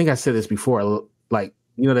I think I said this before, like,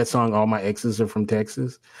 that song, All My Exes Are From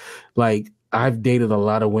Texas. Like, I've dated a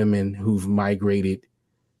lot of women who've migrated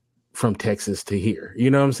from Texas to here.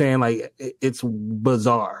 You know what I'm saying? Like, it's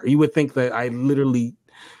bizarre. You would think that I'm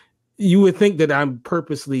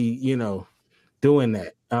purposely, doing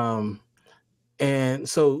that. And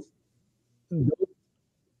so,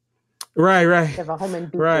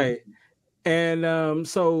 right. And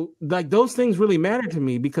so, like, those things really matter to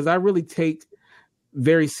me because I really take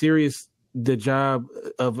very serious the job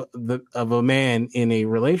of a man in a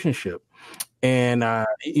relationship. And I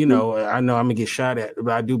know I'm gonna get shot at,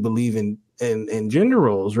 but I do believe in gender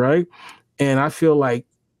roles, right? And I feel like,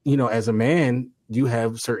 as a man, you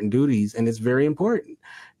have certain duties, and it's very important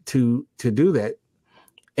to do that.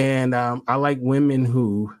 And I like women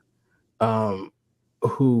who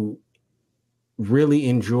really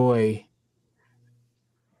enjoy,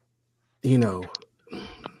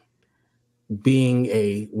 being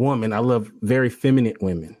a woman. I love very feminine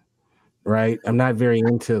women, right? I'm not very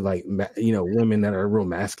into like, women that are real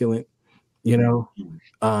masculine,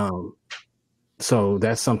 so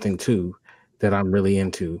that's something too that I'm really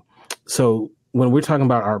into. So when we're talking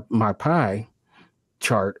about my pie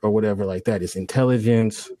chart or whatever like that, it's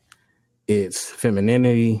intelligence, it's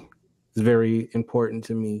femininity. It's very important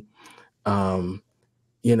to me. I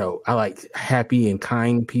like happy and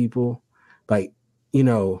kind people. Like,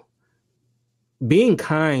 being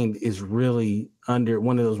kind is really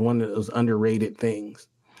one of those underrated things,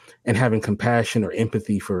 and having compassion or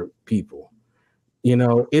empathy for people.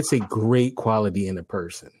 It's a great quality in a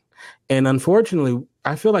person. And unfortunately,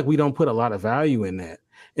 I feel like we don't put a lot of value in that.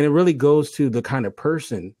 And it really goes to the kind of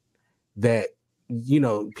person that,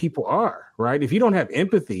 people are, right? If you don't have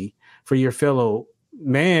empathy for your fellow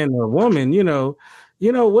man or woman,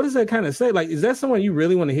 what does that kind of say? Like, is that someone you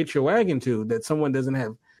really want to hitch your wagon to, that someone doesn't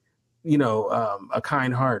have, a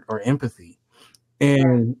kind heart or empathy?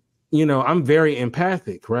 And, I'm very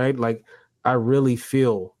empathic, right? Like, I really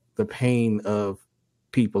feel the pain of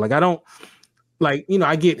people. Like, I don't like,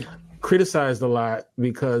 I get criticized a lot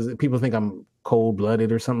because people think I'm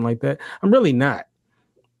cold-blooded or something like that. I'm really not.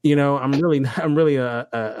 I'm really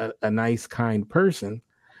a nice, kind person.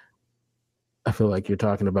 I feel like you're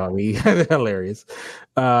talking about me. Hilarious.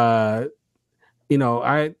 I'm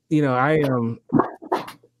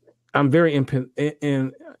very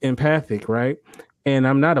empathic, right? And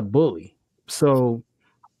I'm not a bully. So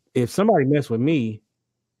if somebody mess with me,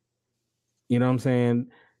 you know what I'm saying,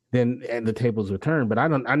 then the tables will turn. But I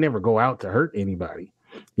never go out to hurt anybody.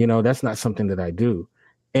 That's not something that I do.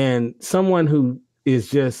 And someone who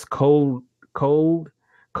is just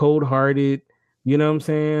cold-hearted, you know what I'm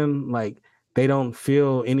saying? Like, they don't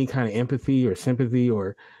feel any kind of empathy or sympathy,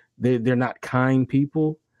 or they're not kind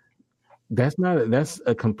people. That's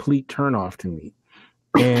a complete turnoff to me.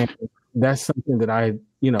 And that's something that I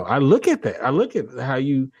look at that. I look at how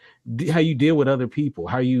you deal with other people,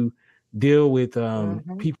 how you deal with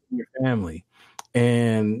people in your family,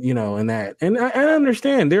 and and that. And I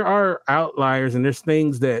understand there are outliers and there's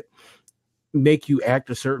things that make you act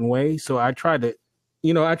a certain way. So I try not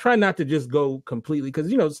to just go completely,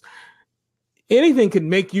 because anything could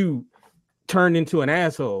make you turn into an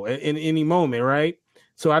asshole in any moment, right?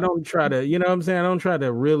 So I don't try to, I don't try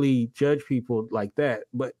to really judge people like that.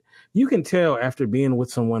 But you can tell after being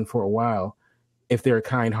with someone for a while if they're a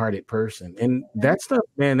kind-hearted person. And that stuff,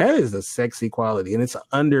 man, that is a sexy quality, and it's an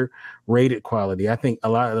underrated quality. I think a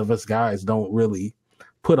lot of us guys don't really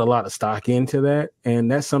put a lot of stock into that.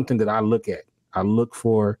 And that's something that I look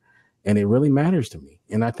for, and it really matters to me.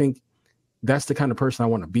 And I think that's the kind of person I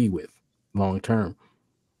want to be with long term,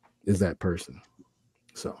 is that person.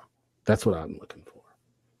 So that's what I'm looking for.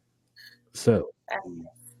 So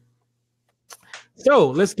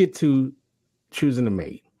let's get to choosing a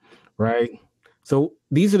mate, right? So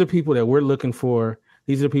these are the people that we're looking for.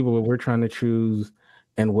 These are the people that we're trying to choose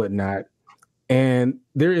and whatnot. And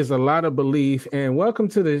there is a lot of belief. And welcome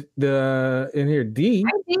to the in here, D.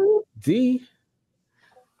 Hi, D.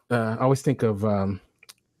 I always think of Do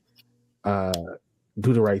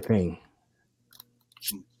the Right Thing.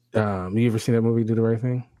 You ever seen that movie, Do the Right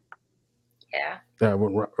Thing? Yeah.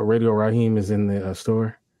 Radio Raheem is in the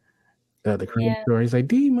store. the Korean store. He's like,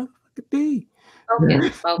 D, motherfucker, D.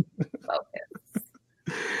 Focus.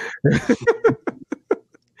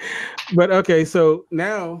 But okay, so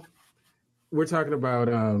now we're talking about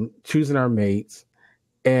choosing our mates,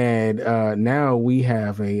 and now we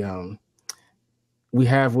have we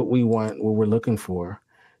have what we want, what we're looking for.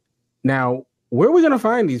 Now, where are we going to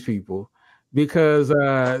find these people? Because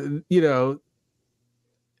like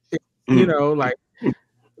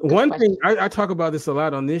one thing I talk about this a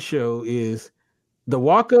lot on this show is the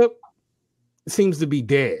walk up seems to be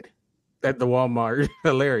dead at the Walmart.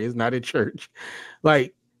 Hilarious, not at church.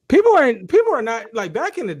 Like people are not like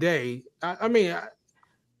back in the day. I mean,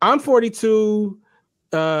 I'm 42.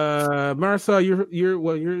 Marisol,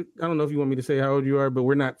 you're I don't know if you want me to say how old you are, but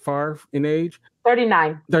we're not far in age.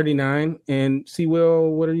 39. And see, Will,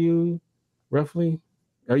 what are you roughly?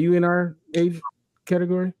 Are you in our age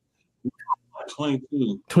category?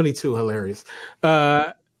 22, hilarious.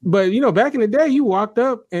 But back in the day, you walked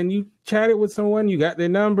up and you chatted with someone, you got their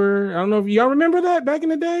number. I don't know if y'all remember that back in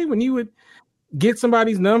the day when you would get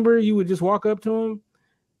somebody's number, you would just walk up to them.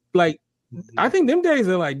 Like, I think them days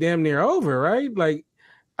are like damn near over, right? Like,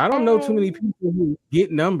 I don't know too many people who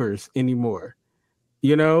get numbers anymore.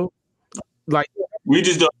 Like we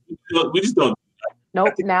just don't.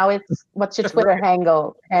 Nope. Now it's what's your Twitter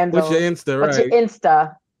handle? What's your Insta? What's your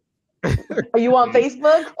Insta? Are you on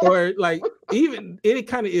Facebook? Or like even it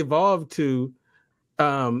kind of evolved to,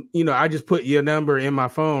 I just put your number in my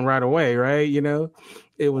phone right away, right?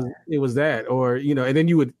 It was that, or and then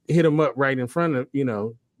you would hit them up right in front of, make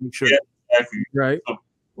sure, exactly.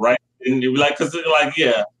 Right, and you'd be like, because like,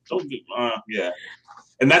 yeah, don't get, yeah,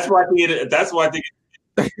 and that's why I think.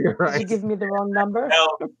 Right. Did you give me the wrong number? Now,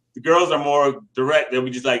 the girls are more direct. They'll be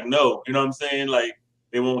just like, no, you know what I'm saying? Like,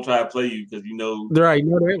 they won't try to play you because right,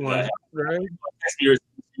 that one, right? As soon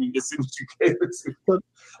as you get it,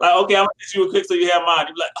 like, okay, I'm gonna get you a quick so you have mine.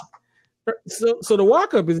 You'll be like, so the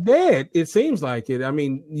walk up is dead. It seems like it. I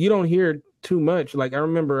mean, you don't hear too much. Like I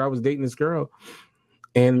remember I was dating this girl,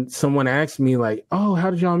 and someone asked me like, "Oh,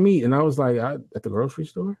 how did y'all meet?" And I was like, "At the grocery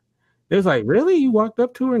store." It was like, "Really? You walked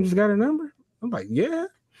up to her and just got her number?" I'm like, "Yeah."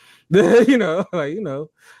 So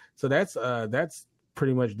that's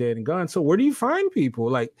pretty much dead and gone. So where do you find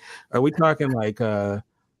people? Like, are we talking like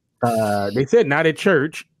they said not at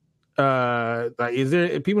church? Like, is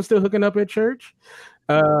there people still hooking up at church?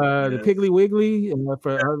 The Piggly Wiggly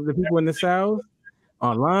for the people in the South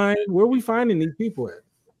online. Where are we finding these people at?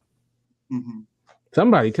 Mm-hmm.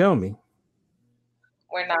 Somebody tell me.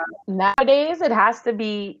 We're not. Nowadays, it has to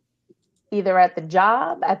be either at the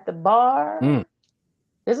job, at the bar.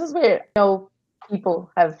 This is where people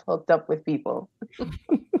have hooked up with people.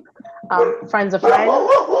 Friends of friends.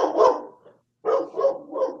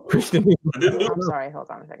 Christian. I'm sorry, hold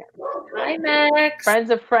on a second. Hi, Max. Friends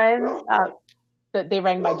of friends. They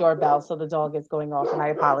rang my doorbell, so the dog is going off, and I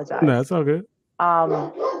apologize. No, it's all good.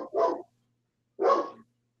 I'm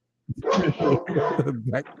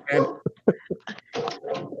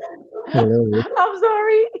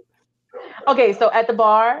sorry. Okay, so at the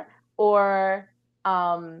bar or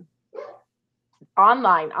online.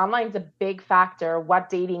 Online's a big factor. What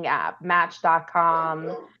dating app?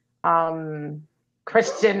 Match.com,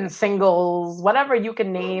 Christian singles, whatever you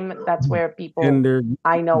can name. That's where people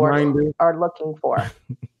I know are looking for.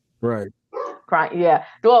 Right. Yeah.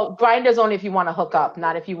 Well, Grindr's only if you want to hook up,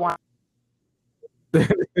 not if you want.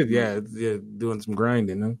 yeah, doing some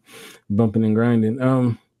grinding, huh? Bumping and grinding.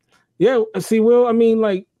 Yeah. See, Will, I mean,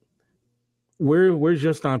 like, where's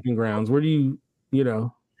your stomping grounds? Where do you?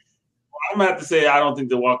 I'm gonna have to say I don't think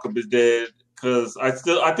the walk up is dead because I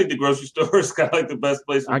think the grocery store is kind of like the best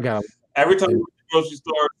place. Every time I go to the grocery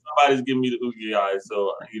store, somebody's giving me the oogie eyes.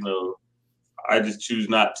 So I just choose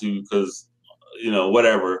not to because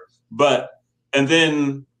whatever. But and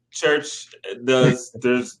then church does.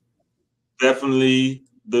 There's definitely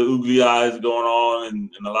the oogly eyes going on and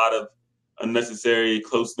a lot of unnecessary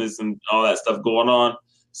closeness and all that stuff going on.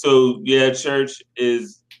 So yeah, church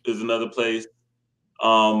is another place.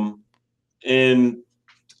 And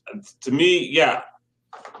to me, yeah,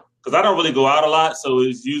 because I don't really go out a lot, so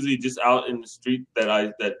it's usually just out in the street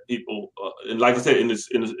that people, and like I said, in a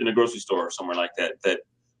grocery store or somewhere like that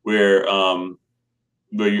where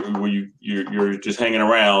you're just hanging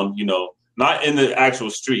around, not in the actual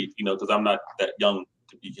street, because I'm not that young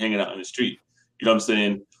to be hanging out in the street, you know what I'm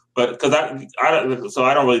saying? But because I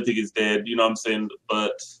don't really think it's dead, you know what I'm saying?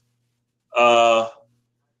 But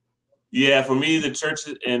yeah, for me, the church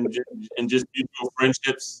and just mutual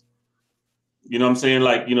friendships, you know what I'm saying?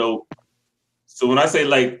 Like, so when I say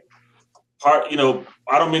like I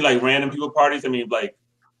don't mean like random people parties. I mean like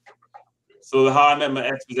So how I met my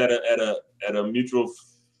ex was at a mutual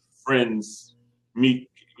friends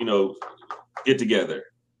get together.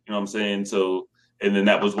 You know what I'm saying? So, and then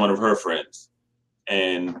that was one of her friends,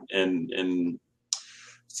 and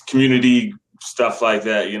community stuff like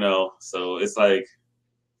that. So it's like,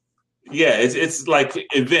 yeah, it's like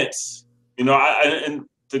events. And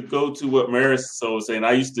to go to what Marisol was saying,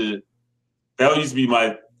 that used to be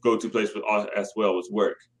my go-to place as well was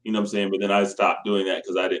work. You know what I'm saying? But then I stopped doing that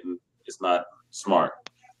because it's not smart.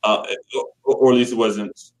 Or at least it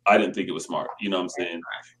wasn't, I didn't think it was smart. You know what I'm saying?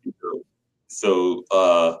 So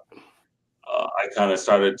I kind of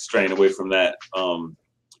started straying away from that.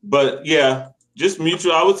 But yeah, just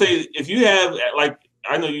mutual. I would say if you have, like,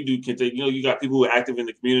 I know you do, Kente, you got people who are active in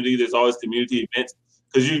the community. There's always community events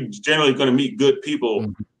because you're generally going to meet good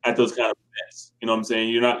people at those kind of events. You know what I'm saying?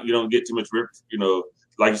 You don't get too much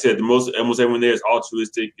like you said, almost everyone there is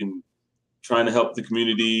altruistic and trying to help the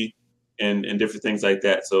community and different things like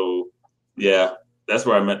that. So yeah, that's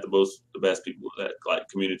where I met the best people at like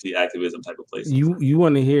community activism type of places. You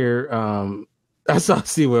want to hear? I saw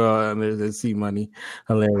there's C Money,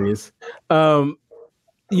 hilarious.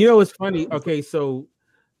 It's funny. Okay, so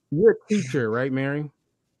you're a teacher, right, Mary?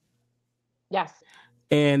 Yes.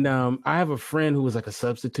 And I have a friend who was like a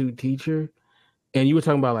substitute teacher, and you were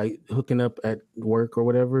talking about like hooking up at work or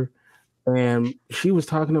whatever, and she was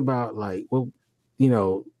talking about like, well,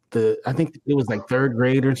 I think it was like third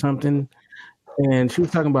grade or something. And she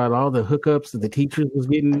was talking about all the hookups that the teachers was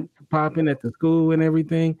getting popping at the school and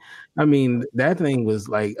everything. I mean, that thing was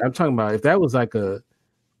like, I'm talking about if that was like a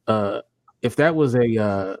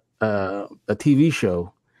TV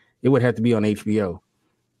show, it would have to be on HBO.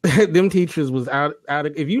 Them teachers was out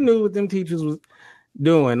of, if you knew what them teachers was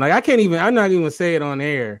doing, like I'm not even say it on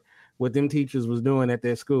air what them teachers was doing at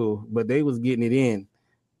their school, but they was getting it in.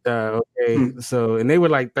 Okay, so, and they were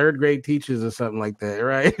like third grade teachers or something like that,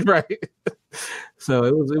 right? Right. So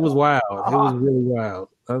it was wild. It was really wild.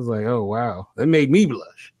 I was like, oh wow, that made me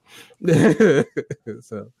blush.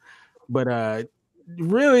 So, but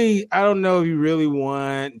really, I don't know if you really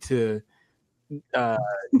want to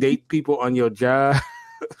date people on your job.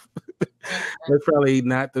 That's probably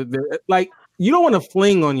not like you don't want to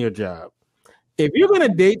fling on your job. If you're going to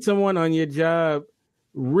date someone on your job,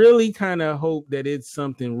 really kind of hope that it's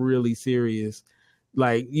something really serious.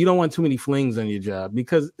 Like you don't want too many flings on your job and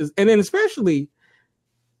then especially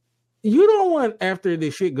you don't want after the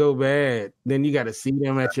shit go bad, then you got to see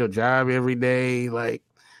them at your job every day. Like,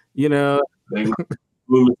 about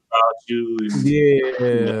you.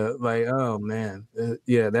 Yeah. Like, oh man.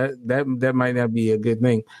 That might not be a good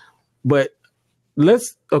thing, but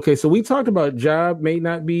so we talked about job may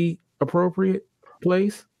not be appropriate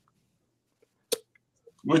place.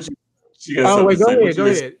 Go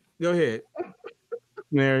ahead,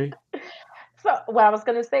 Mary. So what I was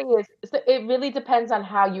going to say is, it really depends on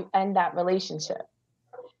how you end that relationship.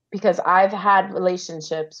 Because I've had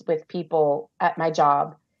relationships with people at my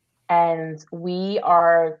job, and we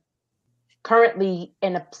are currently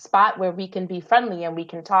in a spot where we can be friendly and we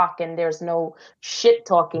can talk, and there's no shit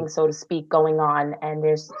talking, so to speak, going on, and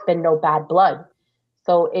there's been no bad blood.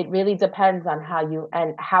 So it really depends on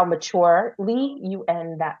how maturely you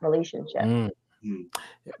end that relationship.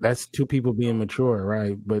 That's two people being mature,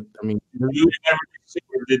 right? But I mean, did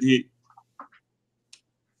he?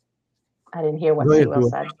 I didn't hear what Sewell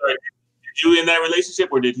said. Did you in that relationship,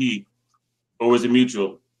 or did he, or was it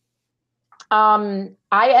mutual? I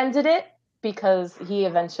ended it because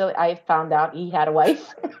I found out he had a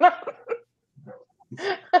wife.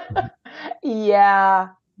 Yeah.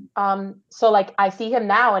 So like I see him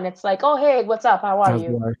now and it's like, oh, hey, what's up? How are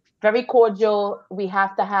you? Right. Very cordial. We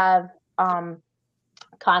have to have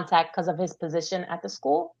contact because of his position at the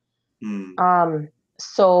school.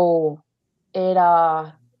 So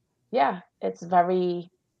it's very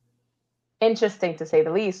interesting to say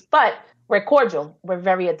the least, but we're cordial. We're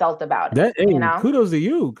very adult about it. Kudos to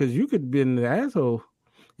you, because you could have been an asshole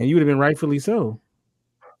and you would have been rightfully so.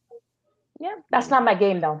 Yeah, that's not my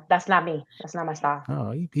game though. That's not me. That's not my style. Oh,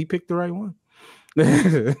 he picked the right one.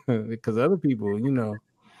 Because other people,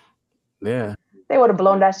 yeah. They would have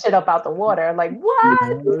blown that shit up out the water. Like, what?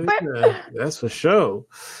 Yeah, that's for sure.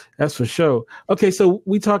 That's for sure. Okay, so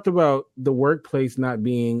we talked about the workplace not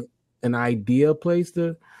being an ideal place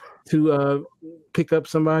to pick up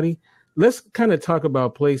somebody. Let's kind of talk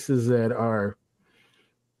about places that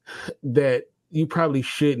you probably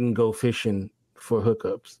shouldn't go fishing for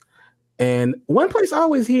hookups. And one place I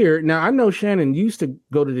always hear, now I know Shannon used to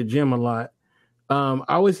go to the gym a lot. I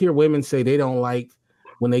always hear women say they don't like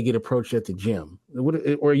when they get approached at the gym.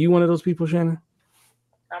 Or are you one of those people, Shannon?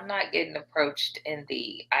 I'm not getting approached in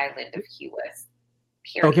the island of Key West.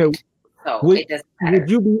 Period. Okay. So it doesn't matter. Would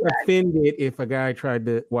you be offended if a guy tried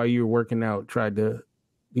to, while you were working out, tried to,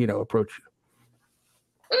 approach you?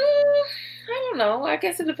 I don't know. I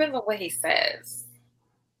guess it depends on what he says.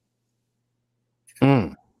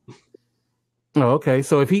 Oh, okay.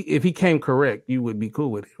 So if he came correct, you would be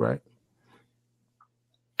cool with it, right?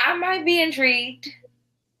 I might be intrigued.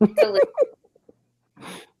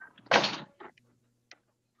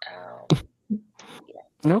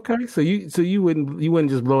 Okay, so you wouldn't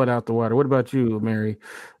just blow it out the water. What about you, Mary?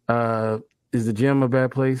 Is the gym a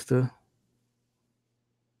bad place to?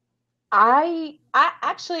 I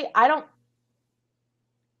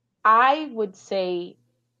would say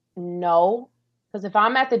no, because if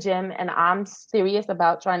I'm at the gym and I'm serious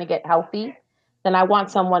about trying to get healthy, then I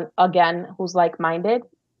want someone, again, who's like-minded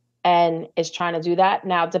and is trying to do that.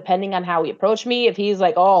 Now, depending on how he approached me, if he's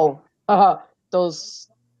like, oh, those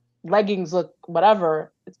leggings look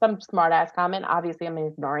whatever, it's some smart ass comment, obviously I'm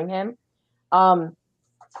ignoring him.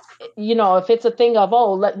 If it's a thing of,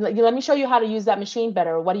 oh, let me show you how to use that machine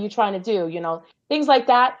better. What are you trying to do? Things like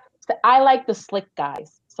that. I like the slick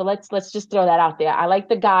guys. So let's just throw that out there. I like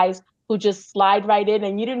the guys who just slide right in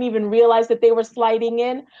and you didn't even realize that they were sliding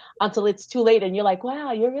in until it's too late. And you're like,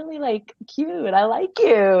 wow, you're really like cute. I like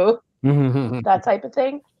you. That type of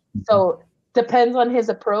thing. So depends on his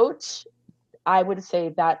approach. I would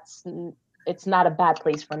say it's not a bad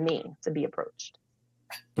place for me to be approached.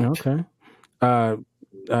 Okay. I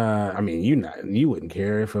mean, you wouldn't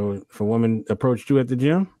care if a woman approached you at the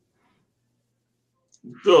gym?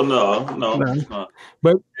 Oh, no.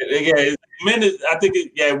 But yeah, men is, I think we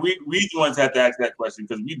the ones have to ask that question,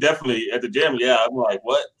 because we definitely at the gym. Yeah, I'm like,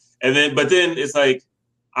 what? And then it's like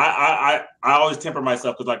I always temper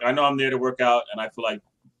myself, because like I know I'm there to work out, and I feel like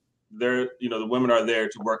the women are there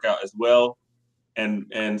to work out as well,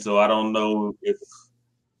 and so I don't know if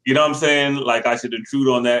what I'm saying, like I should intrude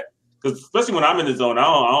on that, because especially when I'm in the zone,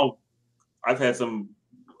 I've had some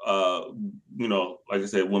like I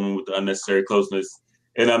said, women with the unnecessary closeness.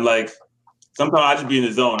 And I'm like, sometimes I just be in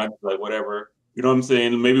the zone. I'm just like, whatever. You know what I'm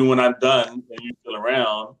saying? Maybe when I'm done and you're still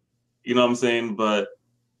around, you know what I'm saying? And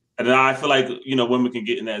then I feel like, women can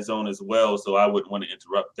get in that zone as well. So I wouldn't want to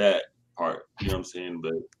interrupt that part. You know what I'm saying?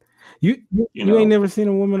 But you ain't never seen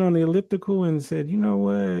a woman on the elliptical and said, you know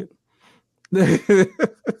what? That's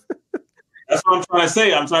what I'm trying to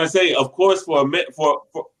say. I'm trying to say, of course, for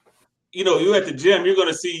you're at the gym, you're going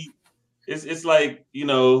to see, it's like,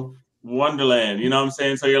 Wonderland, you know what I'm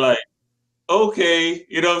saying? So you're like, okay,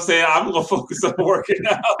 you know what I'm saying? I'm going to focus on working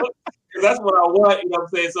out, because that's what I want, you know what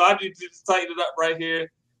I'm saying? So I need to just tighten it up right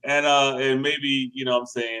here. And maybe, you know what I'm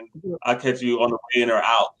saying, I'll catch you on the way in or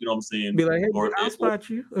out, you know what I'm saying? Be like, hey, I'll spot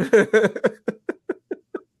you.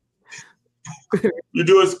 You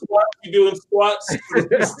doing squats? You doing squats?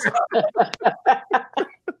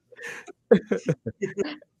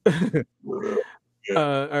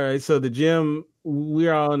 All right, so the gym,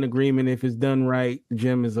 we're all in agreement. If it's done right, the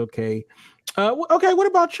gym is okay. Okay, what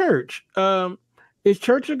about church? Is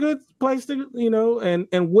church a good place to,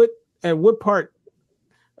 and what part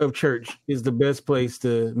of church is the best place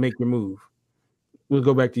to make your move? We'll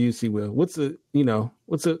go back to you, C. Will.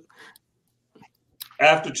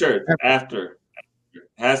 After church? After.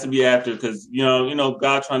 Has to be after, because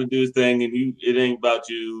God trying to do his thing, and it ain't about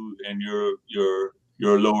you and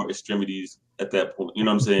your lower extremities at that point. You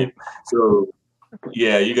know what I'm saying? So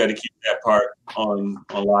yeah, you got to keep that part on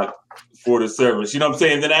lock for the service. You know what I'm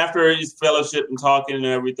saying? Then after is fellowship and talking and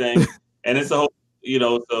everything, and it's a whole,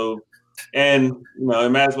 so, and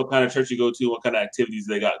it matters what kind of church you go to, what kind of activities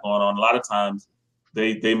they got going on. A lot of times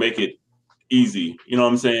they make it easy. You know what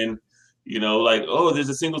I'm saying? Like, oh, there's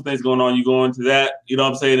a singles thing going on. You go into that, you know what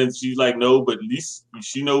I'm saying? And she's like, no, but at least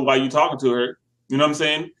she know why you talking to her. You know what I'm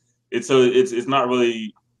saying? It's not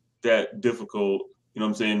really that difficult. You know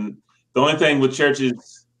what I'm saying? The only thing with church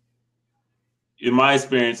is, in my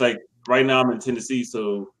experience, like right now I'm in Tennessee,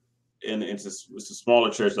 so and it's a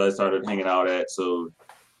smaller church that I started hanging out at. So,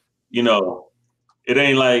 it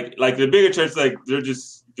ain't like the bigger church, like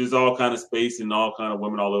there's all kind of space and all kind of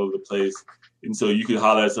women all over the place. And so you can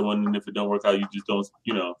holler at someone, and if it don't work out, you just don't,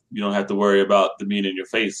 you don't have to worry about them being in your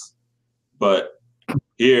face. But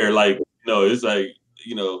here, like, it's like,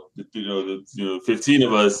 15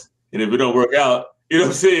 of us, and if it don't work out, you know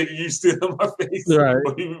what I'm saying, you still in my face. Right.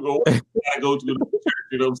 I go to the church,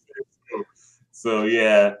 you know what I'm saying? So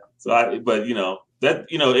yeah. That,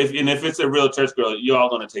 if it's a real church girl, you're all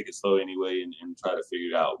gonna take it slow anyway and try to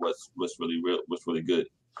figure out what's really real, what's really good.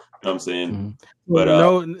 You know what I'm saying? Mm-hmm. But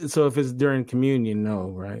no, so if it's during communion, no,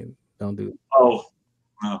 right? Don't do it. Oh,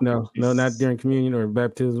 No, not during communion or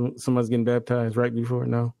baptism. Someone's getting baptized right before.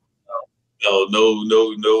 No.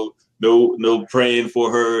 No praying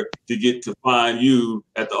for her to get to find you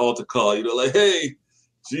at the altar call. Like, hey,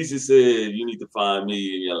 Jesus said you need to find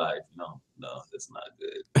me in your life. No, that's not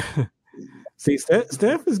good. See,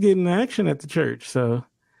 Steph is getting action at the church, so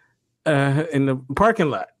in the parking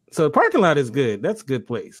lot. So the parking lot is good. That's a good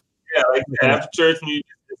place. Yeah, like after church, there's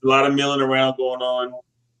a lot of milling around going on,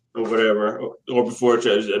 or whatever, or before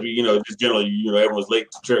church. I mean, just generally, everyone's late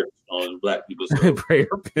to church on Black people. So. Prayer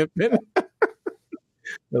pimping.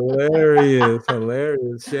 Hilarious.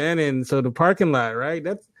 Shannon, so the parking lot, right?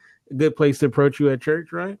 That's a good place to approach you at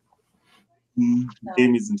church, right?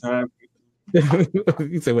 Give me some time.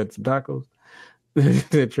 You say what, some tacos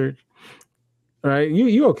at church? Right?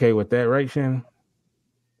 You okay with that, right, Shannon?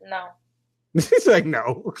 No. She's like,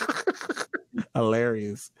 no.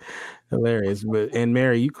 Hilarious. And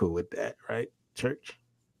Mary, you cool with that, right? Church?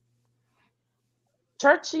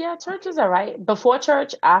 Church, yeah, church is all right. Before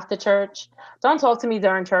church, after church. Don't talk to me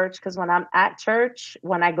during church, because when I'm at church,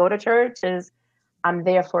 when I go to church, I'm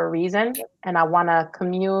there for a reason, and I want to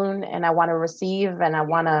commune, and I want to receive, and I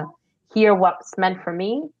want to hear what's meant for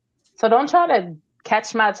me. So don't try to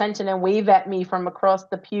catch my attention and wave at me from across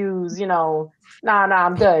the pews. Nah,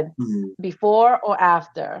 I'm good. Before or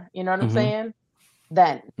after, you know what I'm saying?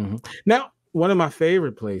 Then. Now, one of my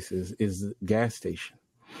favorite places is the gas station.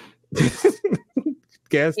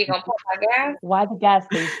 You gonna put my gas? Why the gas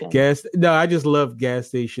station? No, I just love gas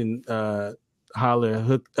station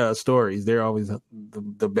holler stories. They're always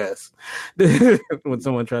the best when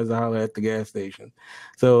someone tries to holler at the gas station.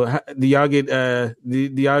 So do y'all get do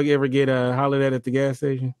y'all ever get hollered at the gas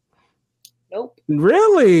station? Nope.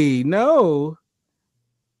 Really? No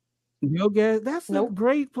gas. That's a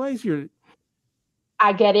great place.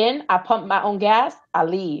 I get in, I pump my own gas, I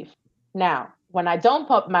leave. Now, when I don't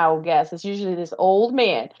pump my own gas, it's usually this old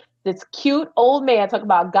man, this cute old man talking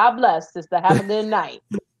about God bless, sister, have a good night.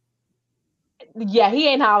 Yeah, he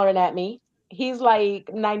ain't hollering at me. He's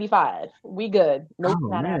like 95. We good. Nope,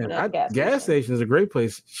 not happening at the gas station is a great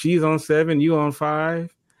place. She's on 7, you on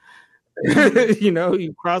 5.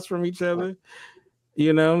 You cross from each other.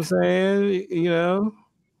 You know what I'm saying? You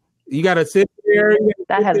got to sit there.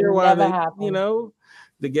 That has never happened.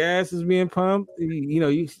 The gas is being pumped.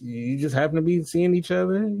 You just happen to be seeing each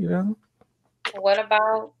other. What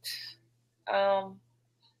about no?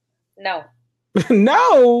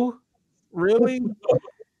 No, really?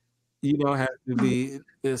 You don't have to be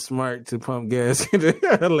as smart to pump gas.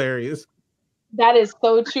 Hilarious. That is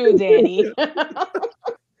so true, Danny.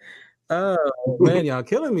 Oh man, y'all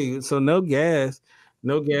killing me. So no gas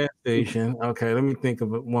station. Okay, let me think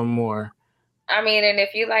of one more. I mean, and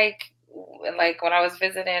if you like when I was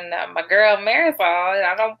visiting my girl Marisol,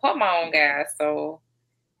 I don't pump my own gas, so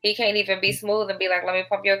he can't even be smooth and be like, "Let me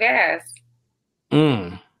pump your gas."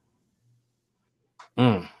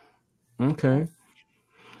 Okay.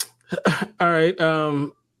 All right.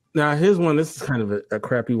 Now here's one. This is kind of a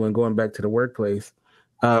crappy one. Going back to the workplace,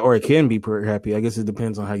 or it can be pretty happy. I guess it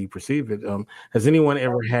depends on how you perceive it. Has anyone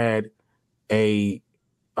ever had a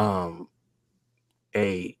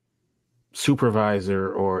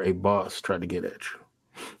supervisor or a boss try to get at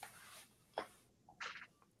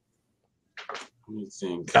you?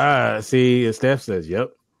 See, Steph says,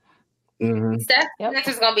 "Yep." Steph's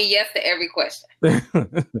answer is gonna be yes to every question.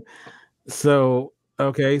 So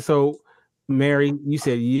okay, so Mary, you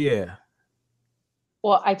said yeah.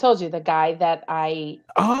 Well, I told you the guy that I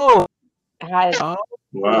had. Oh,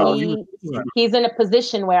 wow. He's in a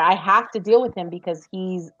position where I have to deal with him because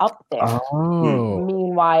he's up there. Oh.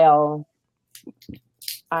 Meanwhile,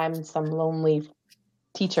 I'm some lonely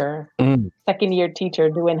teacher, second-year teacher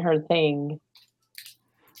doing her thing.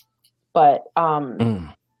 But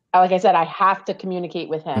like I said, I have to communicate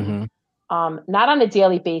with him. Not on a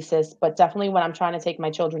daily basis, but definitely when I'm trying to take my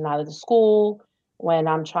children out of the school, when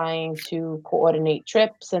I'm trying to coordinate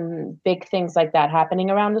trips and big things like that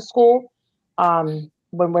happening around the school. When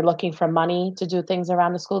we're looking for money to do things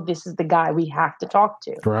around the school, this is the guy we have to talk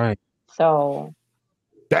to. Right. So,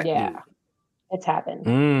 it's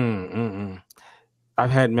happened. I've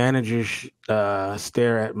had managers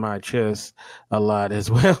stare at my chest a lot as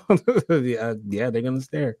well. Yeah, they're going to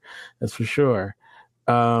stare. That's for sure.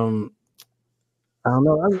 I don't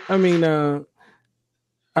know. I mean,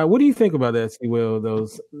 what do you think about that, C. Will?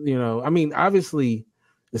 Those, I mean, obviously,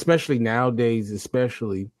 especially nowadays, if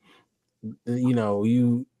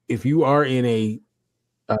you are in a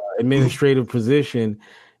administrative position,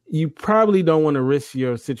 you probably don't want to risk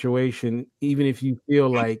your situation, even if you feel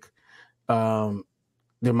like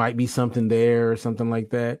there might be something there or something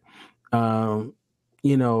like that.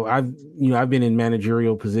 I've been in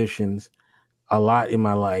managerial positions a lot in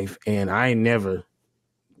my life, and I ain't never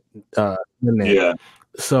done that. Yeah.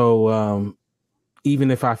 So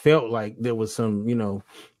even if I felt like there was some,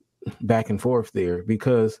 back and forth there,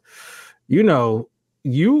 because when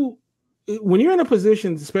you're in a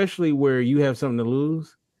position, especially where you have something to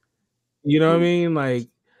lose, you know what I mean? Like,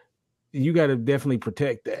 you got to definitely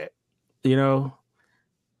protect that,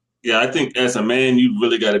 Yeah, I think as a man, you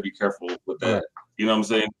really got to be careful with that. Right. You know what I'm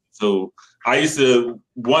saying? So I used to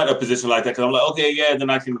want a position like that because I'm like, okay, yeah,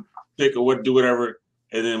 then I can pick or do whatever.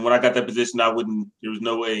 And then when I got that position, there was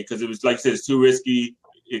no way, because it was, like you said, it's too risky.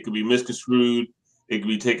 It could be misconstrued. It could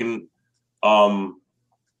be taken. And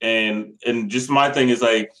just my thing is,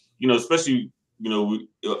 like, especially,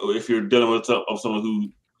 if you're dealing with someone who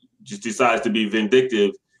just decides to be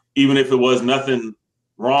vindictive, even if it was nothing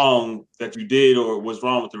wrong that you did or was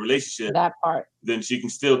wrong with the relationship, that part, then she can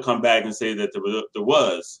still come back and say that there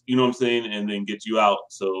was, you know what I'm saying, and then get you out.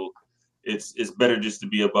 So it's better just to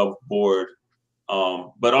be above board.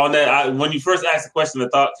 But on that, when you first asked the question, the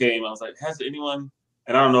thought came. I was like, has anyone?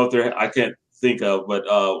 And I don't know if I can't think of, but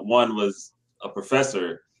one was a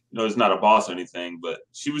professor. It's not a boss or anything, but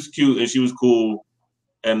she was cute and she was cool.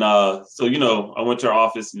 And so I went to her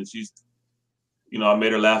office and she's, I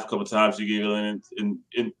made her laugh a couple of times. She giggled and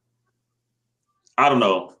I don't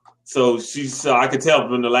know. So I could tell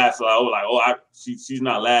from the laugh. So I was like, she's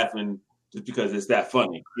not laughing just because it's that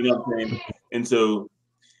funny. You know what I'm saying? And so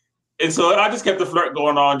I just kept the flirt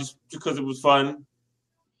going on just because it was fun.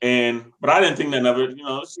 But I didn't think nothing of it.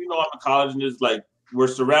 I'm in college and it's like we're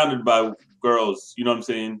surrounded by girls. You know what I'm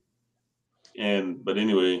saying? But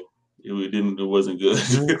anyway, it wasn't good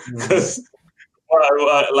because.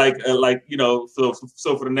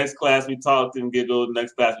 So for the next class we talked and giggled. The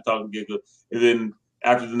next class we talked and giggled, and then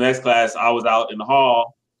after the next class, I was out in the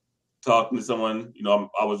hall talking to someone.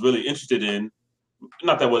 I was really interested in.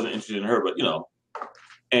 Not that I wasn't interested in her, but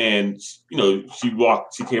and she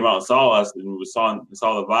came out and saw us, and we saw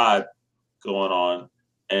the vibe going on,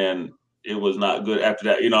 and it was not good after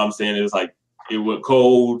that. You know what I'm saying? It was like it went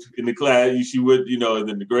cold in the class. She would, and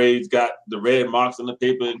then the grades got the red marks on the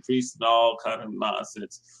paper increased and all kind of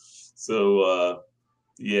nonsense. So,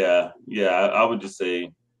 I would just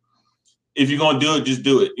say, if you're going to do it, just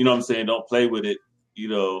do it. You know what I'm saying? Don't play with it,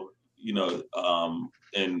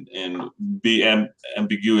 and be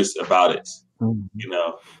ambiguous about it, and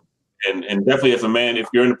definitely if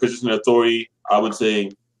you're in a position of authority, I would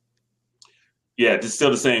say, yeah, it's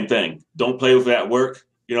still the same thing. Don't play with that work.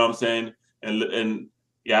 You know what I'm saying? And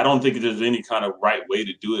I don't think there's any kind of right way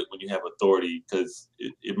to do it when you have authority, because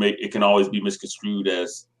it can always be misconstrued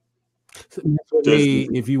as. So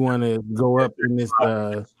if you want to go up in this,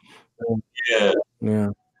 yeah.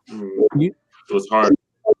 It was hard.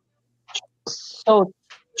 So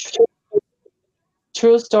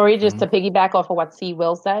true story. Just to piggyback off of what C.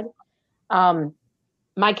 Will said,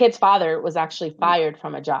 my kid's father was actually fired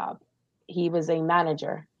from a job. He was a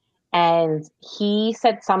manager. And he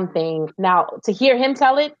said something. Now, to hear him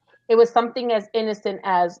tell it, it was something as innocent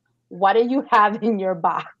as, what do you have in your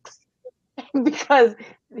box? Because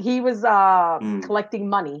he was collecting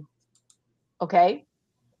money. Okay?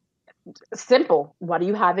 Simple. What do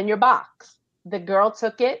you have in your box? The girl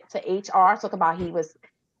took it to HR, talked about he was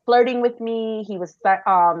flirting with me, he was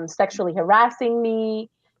sexually harassing me,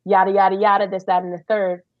 yada, yada, yada, this, that, and the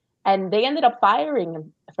third. And they ended up firing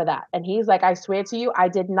him for that. And he's like, I swear to you, I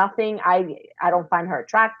did nothing. I don't find her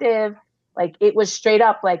attractive. Like, it was straight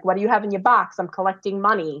up like, what do you have in your box? I'm collecting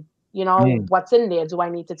money. What's in there? Do I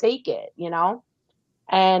need to take it?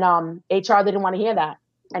 And HR didn't want to hear that.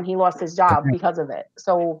 And he lost his job because of it.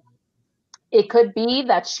 So it could be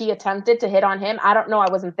that she attempted to hit on him. I don't know.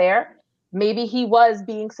 I wasn't there. Maybe he was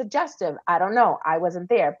being suggestive. I don't know. I wasn't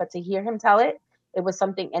there. But to hear him tell it, it was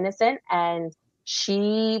something innocent. And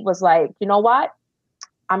she was like, you know what?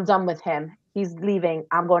 I'm done with him. He's leaving.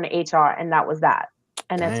 I'm going to HR. And that was that.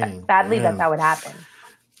 And sadly, that's how it happened.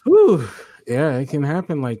 Whew. Yeah, it can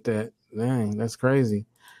happen like that. Dang, that's crazy.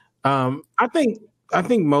 I think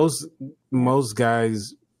most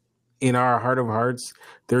guys, in our heart of hearts,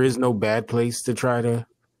 there is no bad place to try to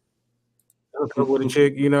hook up with a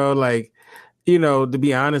chick. To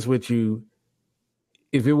be honest with you,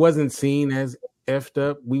 if it wasn't seen as effed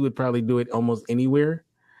up, we would probably do it almost anywhere,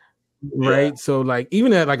 right? So, like,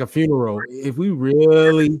 even at like a funeral, if we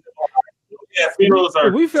really, funerals are.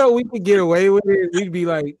 If we felt we could get away with it, we'd be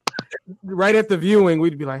like, right at the viewing,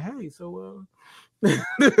 we'd be like, hey, so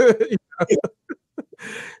the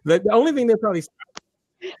only thing that probably.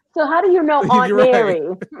 So how do you know Aunt Mary?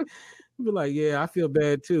 be like, yeah, I feel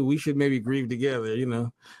bad too. We should maybe grieve together,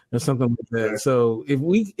 or something like that. So if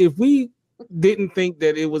we didn't think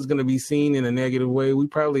that it was going to be seen in a negative way, we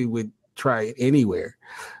probably would try it anywhere.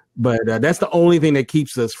 But that's the only thing that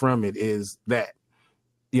keeps us from it is that,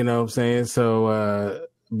 you know what I'm saying? So,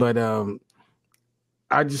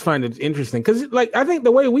 I just find it interesting because, like, I think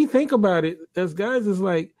the way we think about it as guys is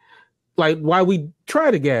like why we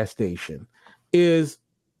try the gas station is,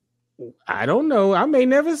 I don't know. I may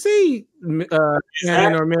never see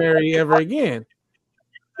Shannon or Mary ever again.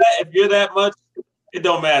 If you're that much, it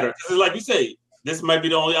don't matter. Because like you say, this might be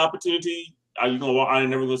the only opportunity. Are you gonna walk? I'm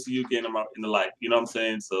never gonna see you again in the life. You know what I'm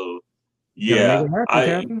saying? So, yeah,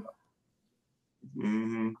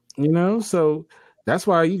 So that's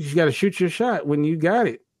why you just got to shoot your shot when you got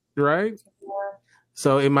it, right?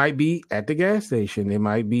 So it might be at the gas station, it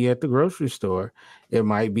might be at the grocery store, it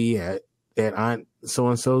might be at Aunt so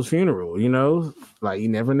and so's funeral. Like you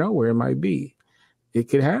never know where it might be. It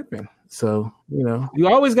could happen. So you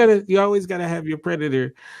always gotta have your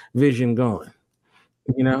predator vision going.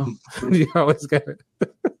 You always gotta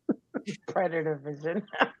predator vision.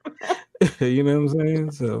 You know what I'm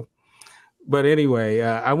saying? So. But anyway,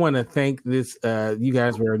 I want to thank this. You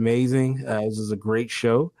guys were amazing. This was a great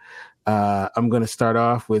show. I'm going to start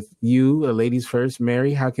off with you, ladies first.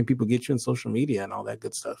 Mary, how can people get you on social media and all that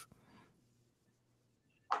good stuff?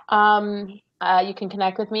 You can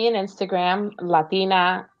connect with me on Instagram,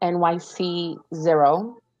 Latina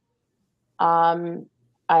NYC0. I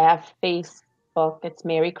have Facebook. It's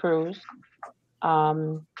Mary Cruz.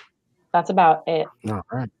 That's about it.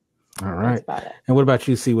 All right. And what about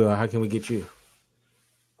you, C. Will? How can we get you?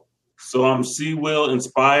 So I'm C. Will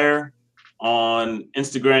Inspire on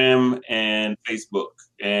Instagram and Facebook,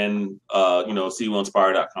 and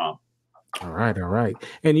CWillInspire.com. All right.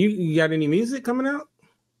 And you got any music coming out?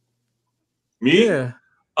 Me? Yeah.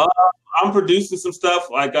 I'm producing some stuff.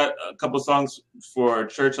 I got a couple songs for a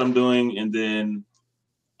church I'm doing, and then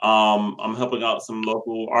I'm helping out some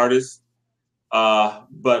local artists.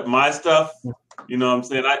 But my stuff, you know what I'm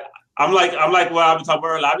saying? I'm like what I've been talking about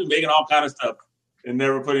earlier. I've been making all kind of stuff and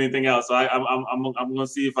never put anything out. So I'm gonna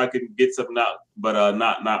see if I can get something out, but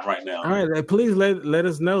not right now. All right, please let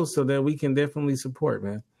us know so that we can definitely support,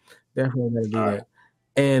 man. Definitely gotta do that.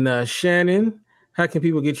 And Shannon, how can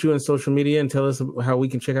people get you on social media and tell us how we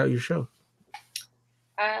can check out your show?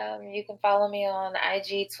 You can follow me on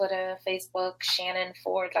IG, Twitter, Facebook, Shannon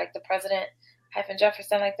Ford like the president,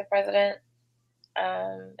 Jefferson like the president.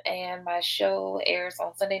 And my show airs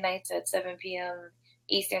on Sunday nights at 7 p.m.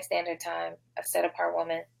 Eastern Standard Time. A Set Apart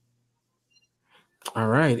Woman. All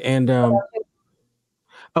right. And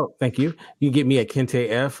thank you. You get me at Kente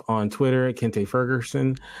F on Twitter, at Kente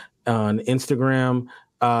Ferguson on Instagram.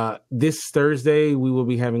 This Thursday, we will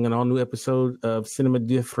be having an all-new episode of Cinema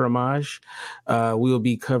de Fromage. We will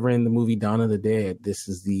be covering the movie Dawn of the Dead. This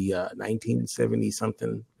is the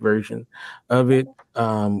 1970-something version of it.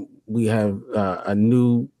 We have a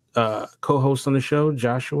new co-host on the show,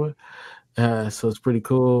 Joshua. So it's pretty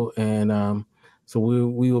cool. And so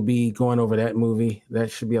we will be going over that movie.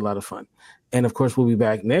 That should be a lot of fun. And, of course, we'll be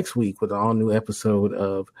back next week with an all-new episode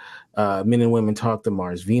of Men and Women Talk, the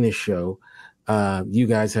Mars Venus Show. You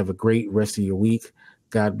guys have a great rest of your week.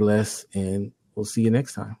 God bless, and we'll see you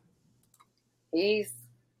next time. Peace.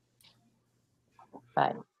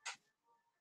 Bye.